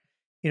far.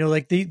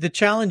 Like the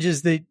challenge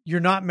is that you're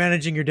not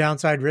managing your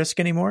downside risk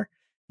anymore.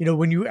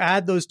 When you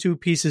add those two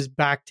pieces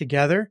back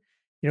together,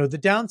 The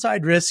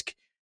downside risk,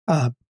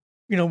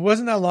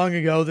 wasn't that long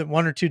ago that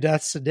 1 or 2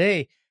 deaths a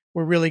day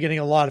were really getting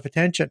a lot of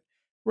attention.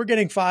 We're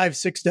getting 5,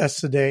 6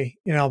 deaths a day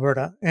in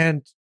Alberta,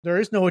 and there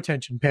is no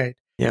attention paid.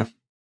 Yeah.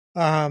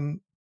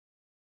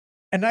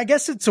 And I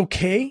guess it's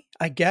okay.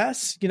 I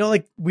guess,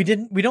 we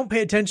don't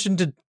pay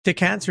attention to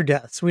cancer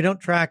deaths. We don't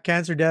track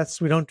cancer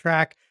deaths. We don't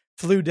track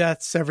flu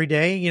deaths every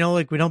day.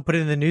 We don't put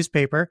it in the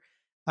newspaper.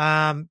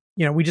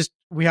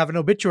 We have an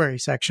obituary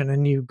section,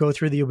 and you go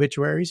through the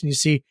obituaries and you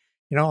see,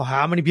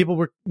 how many people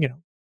were,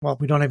 well,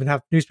 we don't even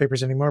have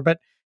newspapers anymore, but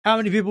how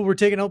many people were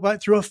taken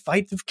out through a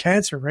fight of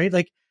cancer, right?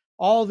 Like,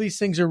 all these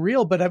things are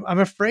real, but I'm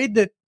afraid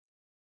that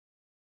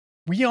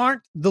we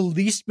aren't the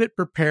least bit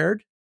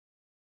prepared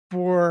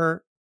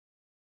for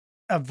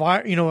a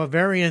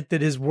variant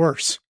that is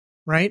worse,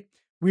 right?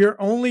 We are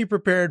only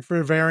prepared for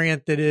a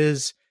variant that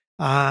is,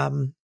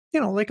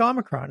 like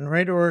Omicron,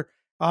 right? Or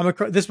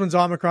Omicron. This one's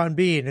Omicron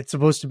B, and it's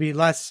supposed to be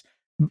less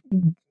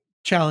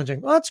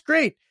challenging. Well, that's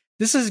great.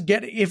 This is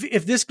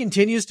if this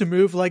continues to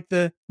move like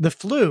the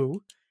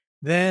flu,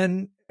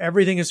 then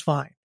everything is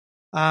fine.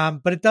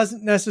 But it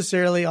doesn't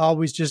necessarily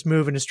always just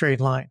move in a straight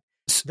line.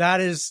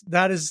 That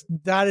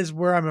is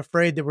where I'm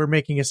afraid that we're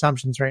making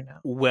assumptions right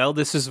now. Well,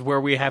 this is where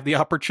we have the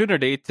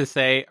opportunity to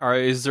say,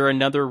 is there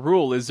another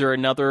rule? Is there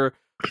another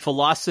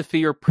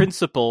philosophy or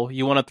principle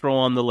you want to throw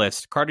on the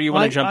list? Carter, you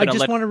want to jump in? I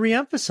just want to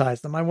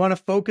reemphasize them. I want to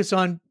focus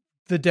on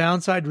the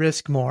downside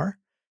risk more,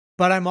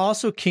 but I'm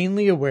also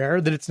keenly aware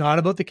that it's not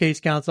about the case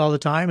counts all the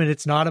time, and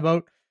it's not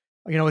about,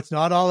 it's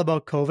not all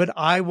about COVID.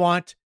 I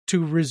want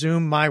to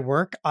resume my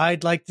work.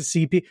 I'd like to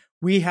see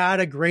we had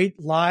a great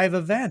live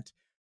event.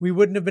 We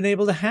wouldn't have been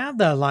able to have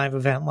that live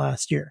event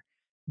last year.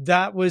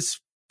 That was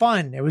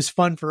fun. It was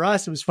fun for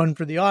us. It was fun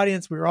for the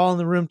audience. We were all in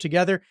the room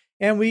together,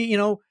 and we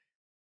all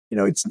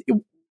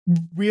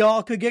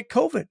could get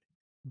COVID,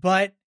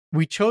 but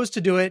we chose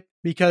to do it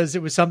because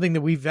it was something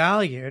that we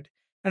valued.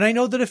 And I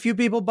know that a few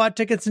people bought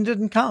tickets and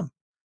didn't come.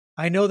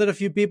 I know that a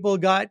few people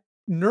got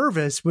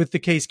nervous with the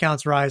case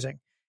counts rising,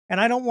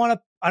 and I don't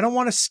want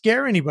to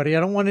scare anybody.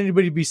 I don't want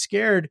anybody to be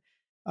scared.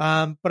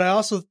 But I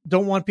also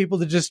don't want people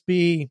to just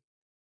be,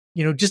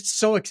 just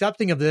so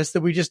accepting of this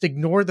that we just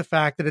ignore the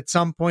fact that at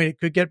some point it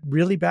could get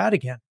really bad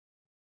again.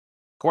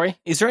 Corey,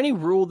 is there any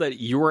rule that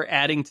you're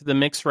adding to the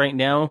mix right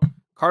now?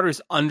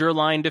 Carter's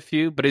underlined a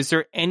few, but is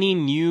there any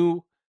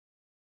new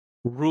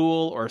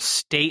rule or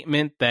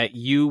statement that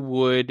you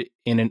would,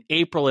 in an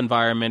April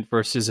environment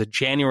versus a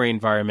January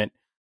environment,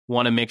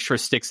 want to make sure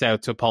sticks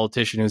out to a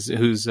politician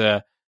who's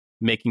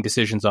making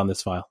decisions on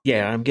this file?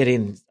 Yeah, I'm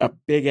getting a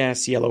big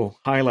ass yellow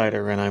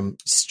highlighter and I'm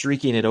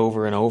streaking it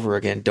over and over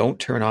again. Don't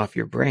turn off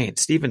your brain.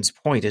 Stephen's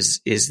point is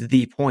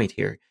the point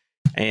here.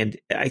 And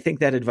I think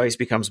that advice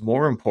becomes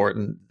more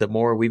important the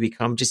more we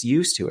become just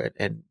used to it,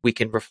 and we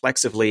can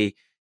reflexively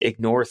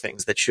ignore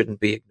things that shouldn't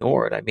be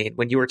ignored. I mean,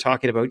 when you were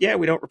talking about,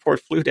 we don't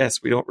report flu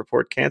deaths, we don't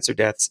report cancer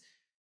deaths.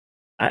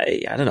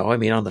 I don't know. I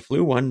mean, on the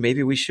flu one,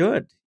 maybe we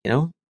should,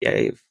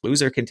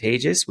 flus are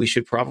contagious. We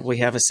should probably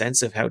have a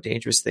sense of how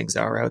dangerous things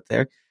are out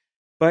there.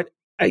 But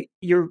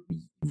you're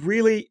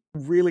really,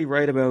 really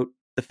right about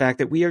the fact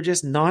that we are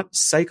just not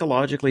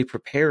psychologically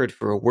prepared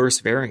for a worse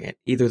variant,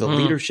 either the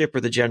leadership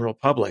or the general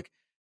public.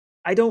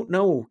 I don't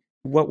know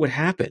what would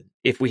happen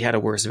if we had a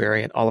worse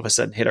variant all of a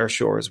sudden hit our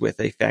shores with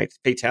a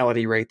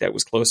fatality rate that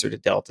was closer to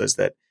Delta's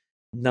that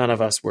none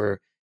of us were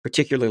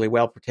particularly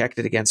well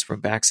protected against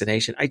from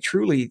vaccination. I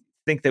truly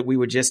think that we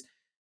would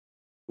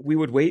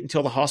wait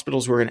until the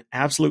hospitals were in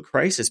absolute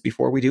crisis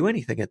before we do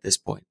anything at this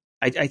point.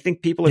 I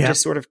think people have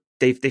just sort of,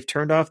 they've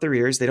turned off their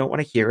ears. They don't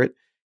want to hear it.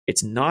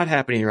 It's not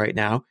happening right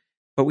now,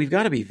 but we've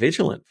got to be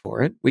vigilant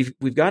for it.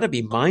 We've got to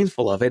be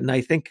mindful of it. And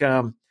I think,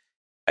 the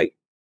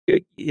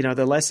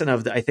lesson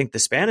of I think the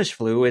Spanish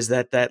flu is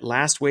that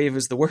last wave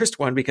is the worst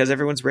one because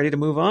everyone's ready to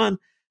move on.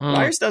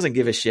 Virus doesn't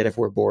give a shit if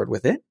we're bored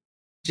with it.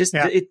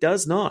 It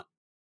does not.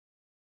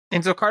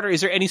 And so, Carter,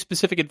 is there any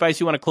specific advice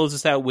you want to close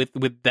us out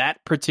with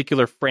that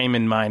particular frame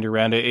in mind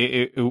around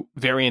a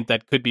variant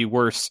that could be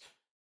worse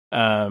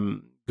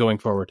going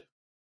forward?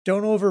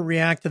 Don't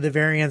overreact to the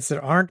variants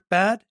that aren't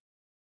bad,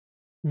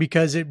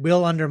 because it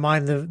will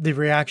undermine the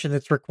reaction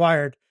that's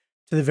required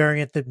to the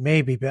variant that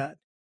may be bad.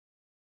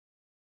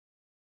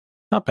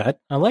 Not bad.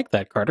 I like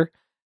that, Carter.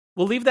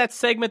 We'll leave that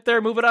segment there.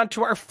 Move it on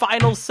to our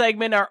final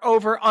segment, our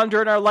over,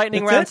 under, and our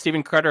lightning round.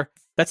 Stephen, Carter.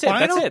 That's it.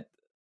 Final?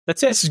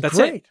 That's it. This is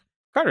great.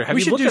 Carter,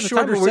 we should do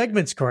shorter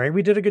segments, Corey.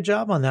 We did a good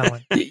job on that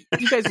one.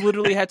 You guys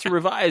literally had to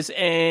revise,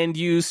 and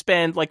you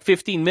spent like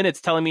 15 minutes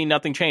telling me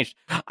nothing changed.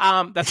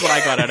 That's what I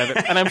got out of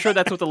it, and I'm sure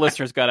that's what the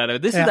listeners got out of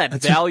it. This is that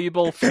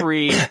valuable,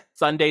 free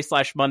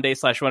Sunday/Monday/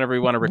 whenever we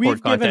want to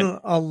record content. We've given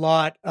a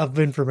lot of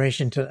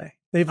information today.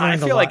 They've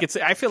learned a lot.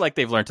 I feel like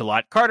they've learned a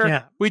lot.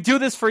 Carter, we do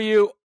this for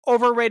you.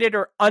 Overrated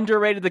or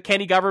underrated? The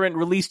Kenney government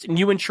released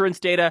new insurance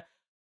data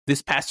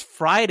this past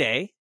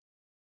Friday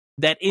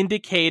that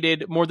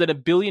indicated more than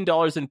 $1 billion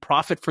in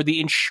profit for the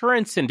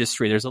insurance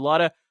industry. There's a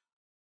lot of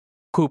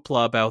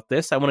hoopla about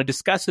this. I want to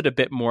discuss it a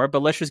bit more,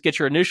 but let's just get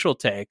your initial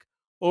take.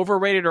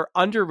 Overrated or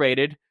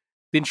underrated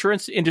the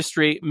insurance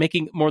industry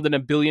making more than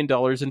 $1 billion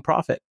in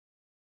profit.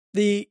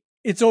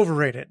 It's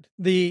overrated.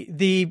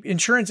 The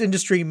insurance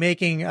industry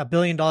making $1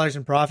 billion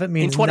in profit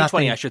means in 2020,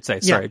 nothing. I should say.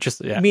 Sorry,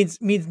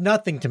 means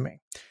nothing to me.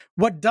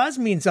 What does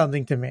mean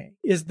something to me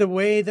is the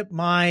way that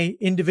my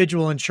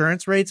individual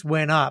insurance rates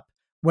went up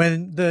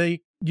when the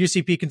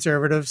UCP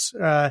conservatives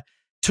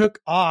took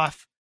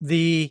off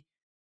the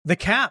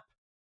cap.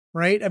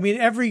 Right? I mean,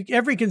 every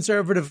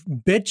conservative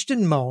bitched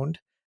and moaned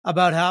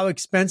about how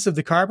expensive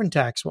the carbon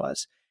tax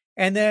was,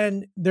 and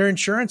then their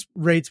insurance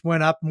rates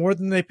went up more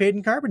than they paid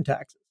in carbon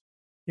taxes.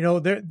 You know,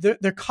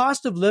 their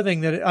cost of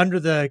living that under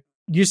the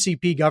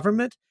UCP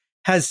government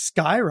has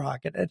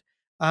skyrocketed,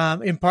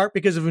 in part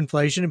because of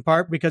inflation, in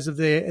part because of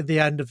the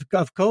end of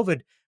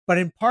COVID, but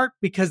in part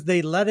because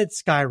they let it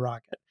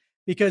skyrocket.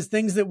 Because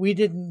things that we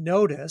didn't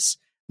notice,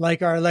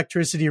 like our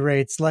electricity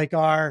rates, like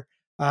our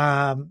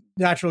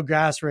natural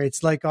gas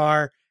rates, like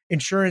our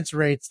insurance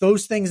rates,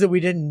 those things that we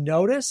didn't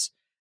notice,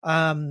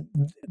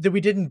 that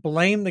we didn't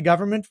blame the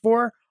government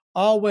for,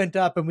 all went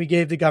up, and we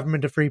gave the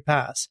government a free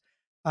pass.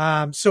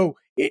 So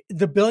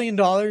the $1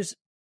 billion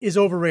is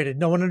overrated.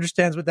 No one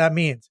understands what that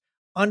means.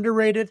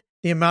 Underrated,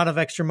 the amount of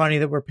extra money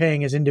that we're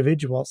paying as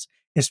individuals,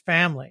 as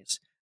families.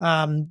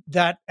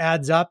 That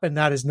adds up, and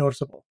that is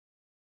noticeable.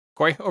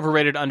 Corey,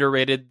 overrated,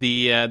 underrated,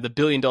 the $1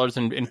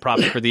 billion in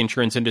profit for the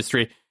insurance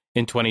industry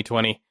in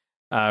 2020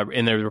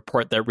 in the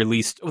report that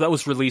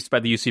was released by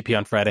the UCP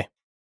on Friday.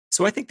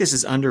 So I think this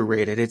is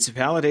underrated. It's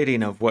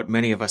validating of what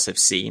many of us have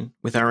seen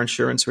with our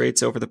insurance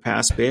rates over the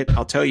past bit.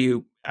 I'll tell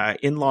you,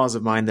 in-laws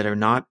of mine that are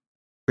not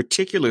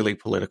particularly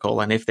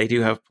political, and if they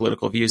do have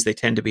political views, they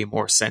tend to be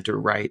more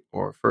center-right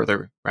or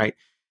further right.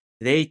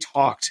 They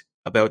talked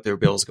about their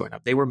bills going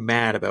up. They were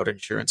mad about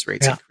insurance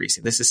rates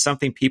increasing. This is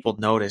something people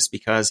notice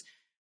because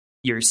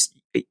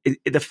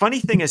the funny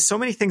thing is, so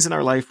many things in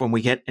our life, when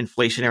we get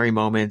inflationary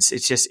moments,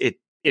 it's just,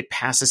 it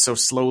passes so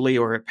slowly,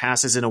 or it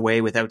passes in a way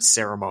without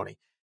ceremony.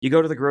 You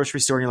go to the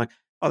grocery store and you're like,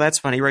 oh, that's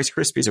funny. Rice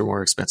Krispies are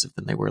more expensive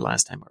than they were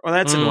last time. Or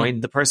that's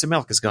annoying. The price of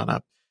milk has gone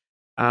up.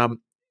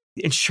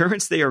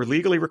 Insurance, they are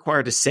legally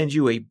required to send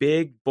you a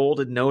big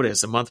bolded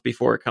notice a month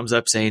before it comes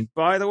up saying,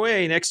 by the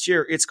way, next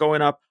year it's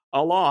going up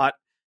a lot.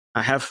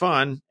 Have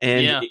fun.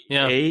 And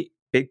A,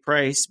 big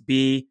price.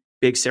 B,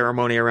 big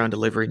ceremony around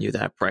delivering you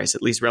that price,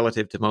 at least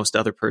relative to most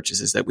other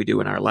purchases that we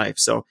do in our life.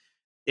 So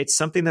it's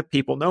something that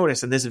people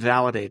notice, and this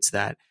validates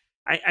that.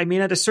 I mean,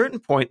 at a certain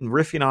point, and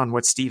riffing on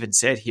what Stephen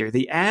said here,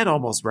 the ad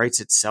almost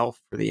writes itself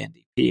for the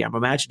NDP. I'm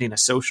imagining a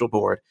social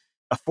board,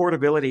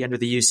 affordability under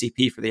the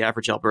UCP for the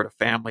average Alberta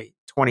family,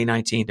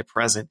 2019 to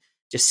present,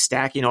 just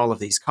stacking all of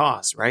these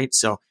costs, right?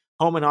 So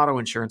home and auto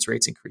insurance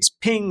rates increase,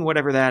 ping,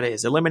 whatever that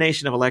is.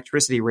 Elimination of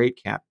electricity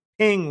rate cap,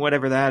 ping,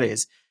 whatever that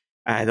is.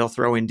 They'll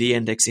throw in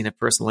de-indexing of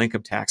personal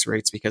income tax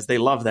rates because they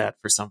love that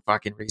for some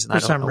fucking reason. I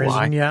don't know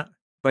why. Yeah.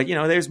 But, you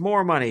know, there's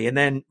more money. And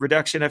then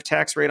reduction of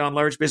tax rate on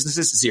large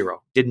businesses,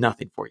 zero. Did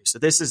nothing for you. So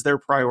this is their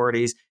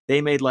priorities.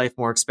 They made life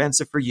more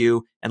expensive for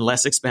you and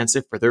less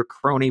expensive for their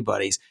crony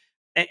buddies.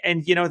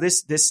 And you know,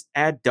 this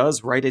ad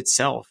does write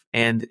itself.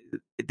 And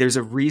there's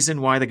a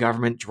reason why the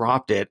government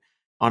dropped it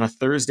on a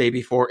Thursday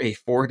before a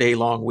 4-day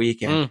long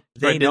weekend.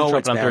 They know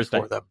it's bad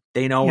for them.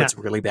 They know it's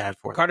really bad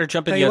for them. Carter,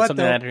 jump in. You had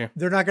something to add here.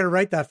 They're not going to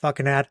write that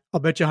fucking ad. I'll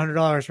bet you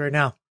 $100 right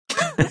now.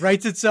 It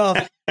writes itself.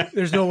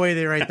 There's no way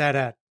they write that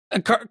ad.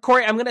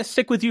 Corey, I'm going to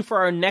stick with you for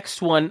our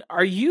next one.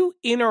 Are you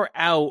in or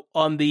out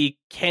on the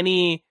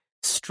Kenney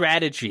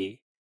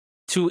strategy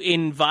to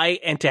invite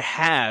and to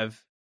have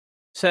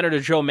Senator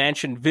Joe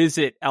Manchin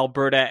visit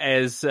Alberta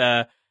as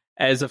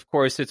of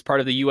course, it's part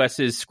of the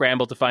U.S.'s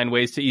scramble to find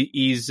ways to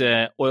ease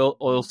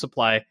oil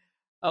supply?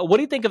 What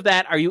do you think of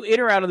that? Are you in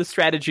or out of the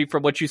strategy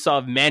from what you saw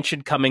of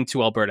Manchin coming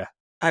to Alberta?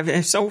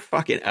 I'm so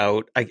fucking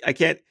out. I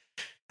can't,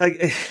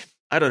 like,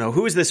 I don't know.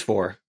 Who is this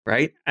for,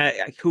 right?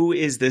 Who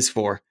is this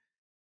for?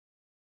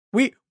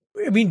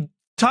 I mean,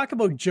 talk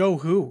about Joe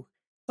who.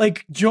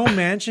 Like, Joe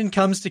Manchin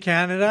comes to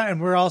Canada and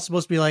we're all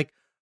supposed to be like,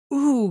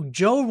 ooh,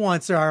 Joe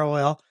wants our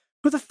oil.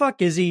 Who the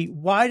fuck is he?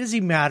 Why does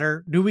he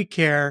matter? Do we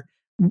care?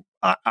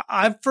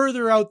 I'm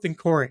further out than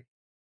Corey.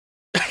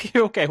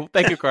 Okay, well,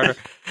 thank you, Carter.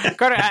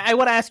 Carter, I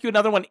want to ask you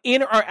another one.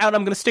 In or out?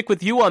 I'm going to stick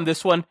with you on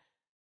this one.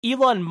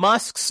 Elon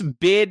Musk's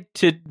bid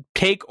to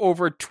take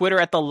over Twitter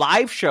at the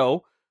live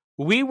show.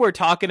 We were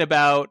talking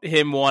about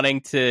him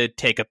wanting to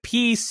take a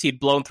piece. He'd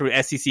blown through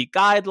SEC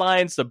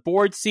guidelines. The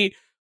board seat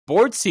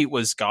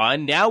was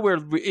gone. Now we're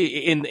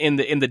in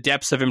the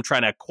depths of him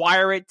trying to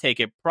acquire it, take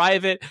it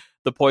private.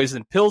 The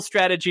poison pill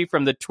strategy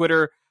from the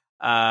Twitter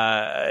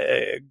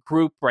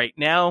group right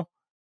now.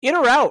 In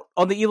or out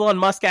on the Elon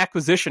Musk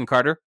acquisition,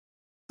 Carter?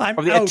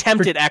 Or the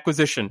attempted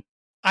acquisition?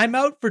 I'm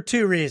out for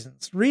two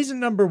reasons. Reason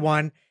number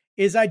one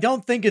is I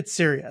don't think it's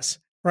serious,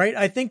 right?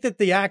 I think that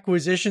the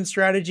acquisition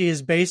strategy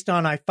is based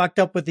on I fucked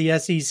up with the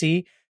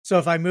SEC. So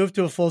if I move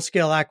to a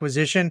full-scale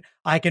acquisition,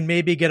 I can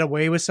maybe get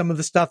away with some of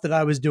the stuff that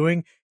I was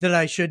doing that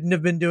I shouldn't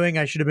have been doing.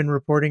 I should have been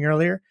reporting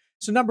earlier.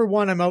 So number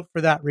one, I'm out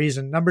for that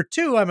reason. Number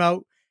two, I'm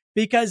out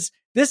because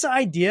this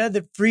idea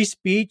that free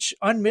speech,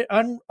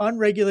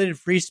 unregulated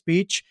free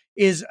speech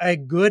is a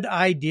good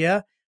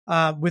idea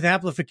with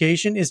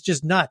amplification is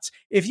just nuts.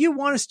 If you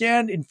want to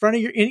stand in front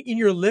of in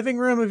your living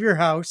room of your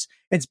house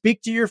and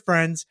speak to your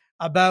friends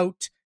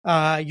about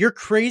your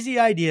crazy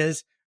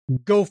ideas,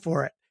 go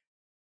for it.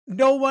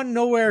 No one,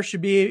 nowhere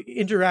should be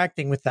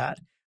interacting with that.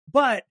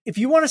 But if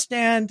you want to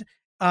stand,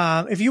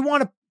 if you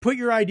want to put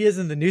your ideas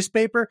in the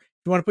newspaper,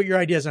 if you want to put your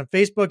ideas on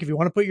Facebook, if you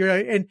want to put your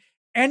in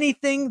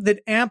anything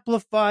that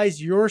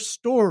amplifies your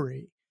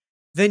story,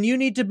 then you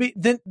need to be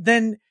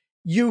then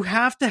you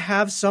have to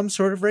have some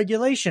sort of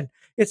regulation.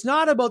 It's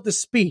not about the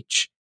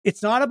speech.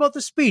 It's not about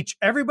the speech.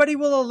 Everybody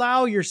will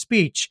allow your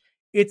speech.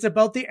 It's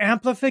about the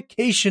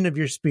amplification of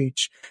your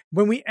speech.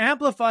 When we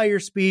amplify your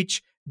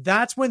speech,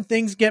 that's when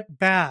things get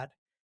bad.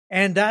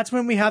 And that's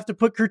when we have to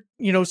put,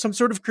 some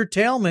sort of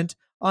curtailment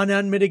on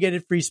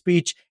unmitigated free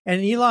speech.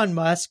 And Elon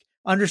Musk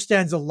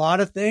understands a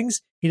lot of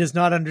things. He does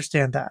not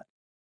understand that.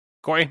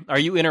 Corey, are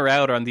you in or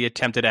out on the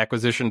attempted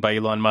acquisition by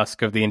Elon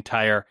Musk of the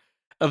entire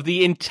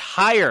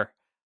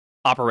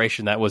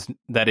operation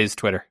that is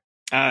Twitter?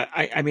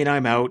 I mean,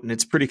 I'm out, and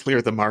it's pretty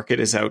clear the market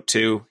is out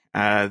too.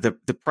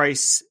 The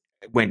price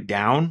went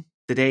down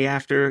the day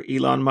after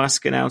Elon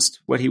Musk announced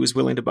what he was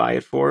willing to buy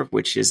it for,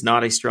 which is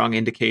not a strong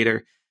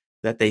indicator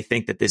that they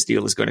think that this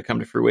deal is going to come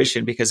to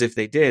fruition, because if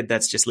they did,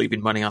 that's just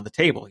leaving money on the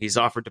table. He's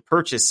offered to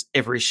purchase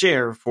every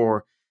share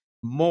for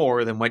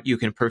more than what you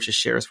can purchase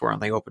shares for on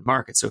the open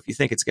market. So if you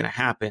think it's going to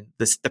happen,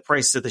 the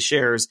price of the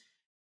shares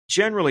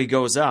generally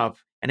goes up,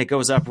 and it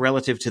goes up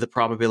relative to the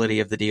probability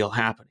of the deal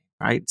happening,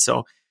 right?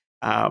 So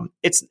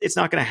it's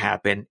not going to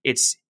happen.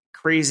 It's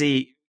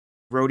crazy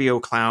rodeo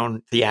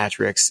clown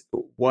theatrics,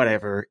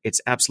 whatever. It's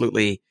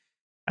absolutely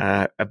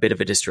a bit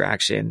of a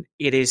distraction.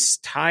 It is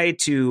tied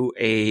to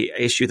a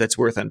issue that's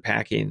worth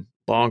unpacking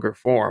longer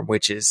form,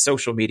 which is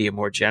social media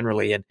more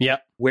generally, and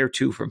where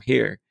to from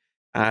here.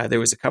 There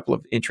was a couple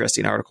of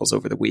interesting articles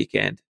over the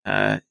weekend,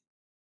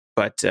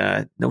 but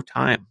no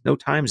time,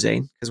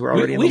 Zane, because we're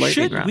already in the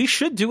lightning round. We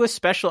should do a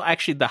special,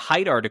 actually, the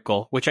Haidt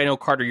article, which I know,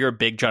 Carter, you're a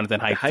big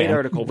Jonathan Haidt fan. The Haidt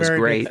article was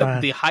great.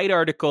 The Haidt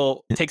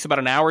article takes about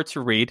an hour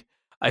to read.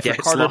 For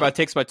Carter, it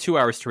takes about 2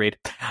 hours to read.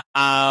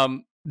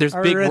 There's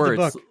big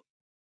words.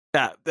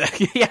 But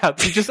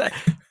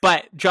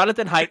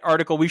Jonathan Haidt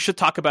article, we should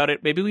talk about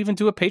it. Maybe we even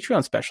do a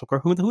Patreon special.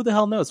 Who the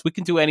hell knows? We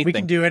can do anything. We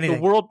can do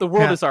anything. The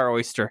world is our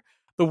oyster.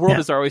 The world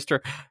is our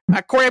oyster.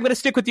 Corey, I'm going to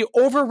stick with you.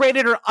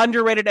 Overrated or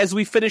underrated as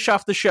we finish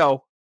off the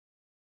show?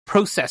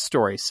 Process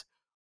stories.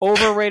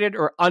 Overrated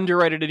or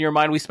underrated in your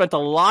mind? We spent a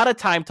lot of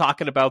time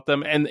talking about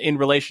them and in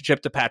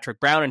relationship to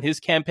Patrick Brown and his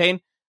campaign.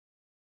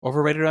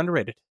 Overrated or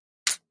underrated?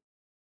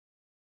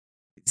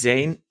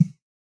 Zane,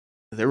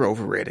 they're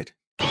overrated.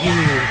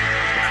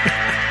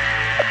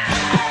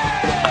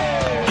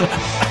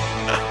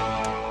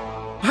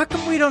 How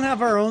come we don't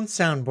have our own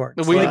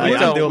soundboard? We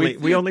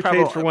only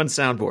paid for one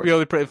soundboard. We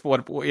only paid for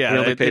one. Yeah, we're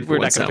not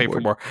going to pay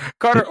for more.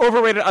 Carter,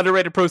 overrated,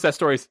 underrated process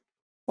stories.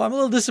 Well, I'm a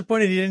little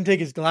disappointed he didn't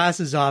take his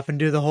glasses off and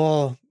do the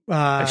whole.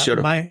 I should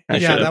have.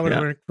 That would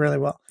have worked really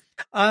well.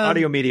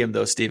 Audio medium,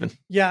 though, Stephen.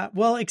 Yeah,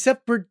 well,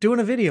 except we're doing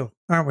a video,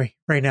 aren't we?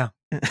 Right now.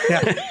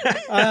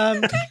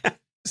 Yeah.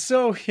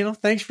 So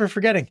thanks for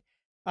forgetting.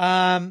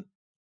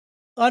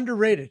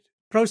 Underrated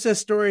process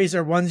stories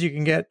are ones you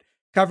can get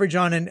coverage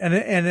on, and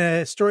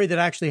a story that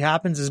actually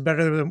happens is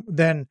better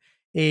than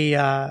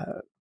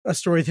a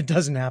story that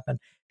doesn't happen.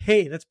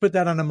 Hey, let's put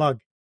that on a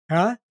mug.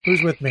 Huh?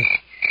 Who's with me?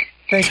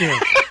 Thank you.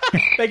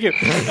 Thank you.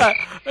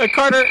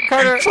 Carter,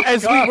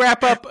 as we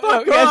wrap up,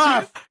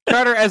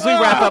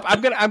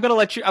 I'm going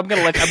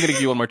to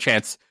give you one more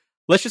chance.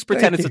 Let's just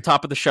pretend it's the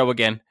top of the show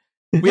again.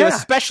 We have a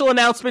special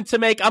announcement to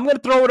make. I'm going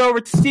to throw it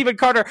over to Stephen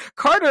Carter.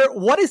 Carter,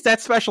 what is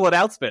that special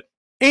announcement?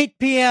 8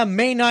 p.m.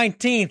 May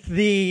 19th,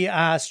 the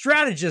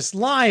Strategist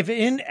live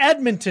in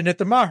Edmonton at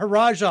the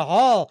Maharaja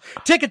Hall.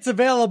 Tickets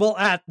available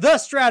at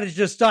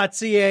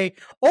thestrategist.ca.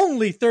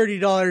 Only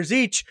 $30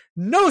 each.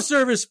 No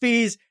service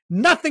fees.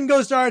 Nothing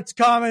goes to Arts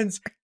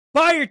Commons.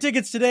 Buy your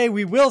tickets today.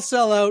 We will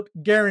sell out,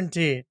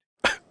 guaranteed.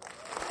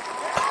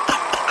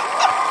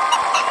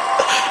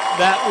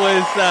 That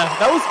was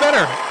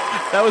better.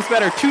 That was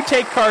better. To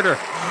take Carter.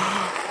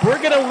 We're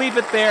going to leave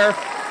it there.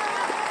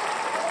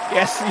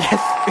 Yes.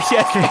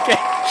 Okay.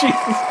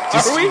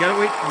 Jesus. We gotta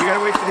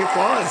wait for the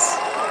applause.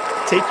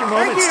 Take your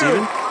moment,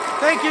 Stephen.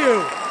 Thank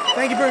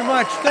you very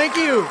much. Thank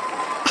you.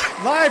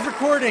 Live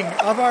recording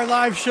of our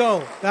live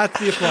show. That's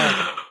the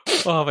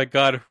applause. Oh my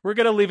God. We're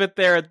going to leave it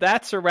there.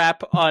 That's a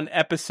wrap on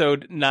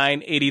episode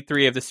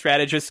 983 of The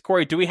Strategist.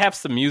 Corey, do we have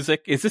some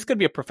music? Is this going to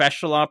be a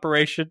professional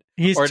operation?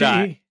 He's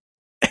not.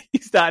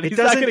 He's not going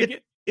to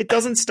get... It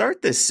doesn't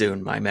start this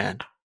soon, my man.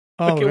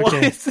 Oh, okay, well,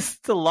 it's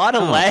just a lot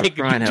of lag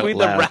between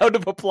the round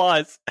of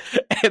applause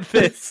and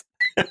this.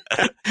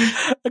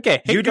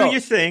 Okay, you do your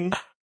thing.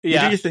 Yeah. You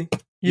do your thing.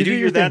 You do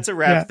your that's a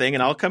wrap thing,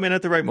 and I'll come in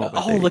at the right moment.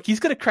 Oh, look, he's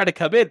going to try to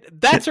come in.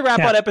 That's a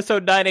wrap on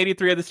episode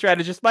 983 of The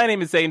Strategist. My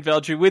name is Zane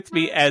Velji. With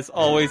me, as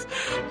always,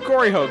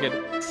 Corey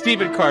Hogan,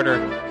 Stephen Carter,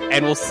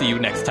 and we'll see you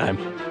next time.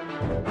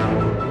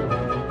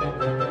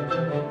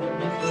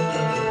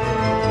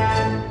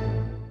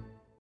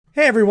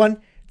 Hey everyone,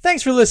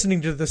 thanks for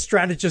listening to the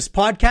Strategist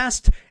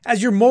Podcast.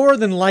 As you're more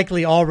than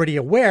likely already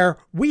aware,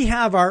 we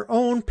have our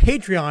own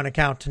Patreon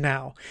account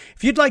now.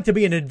 If you'd like to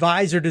be an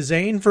advisor to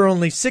Zane for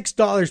only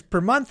 $6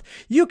 per month,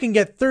 you can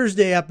get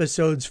Thursday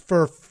episodes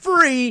for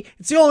free.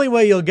 It's the only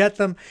way you'll get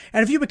them.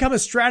 And if you become a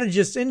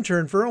Strategist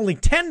intern for only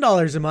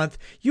 $10 a month,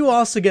 you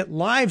also get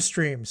live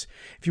streams.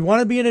 If you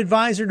want to be an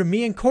advisor to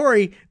me and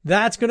Corey,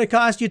 that's going to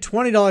cost you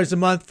 $20 a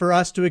month for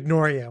us to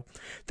ignore you.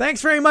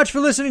 Thanks very much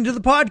for listening to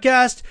the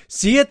podcast.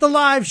 See you at the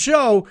live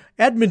show,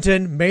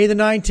 Edmonton, May the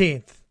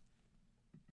 19th.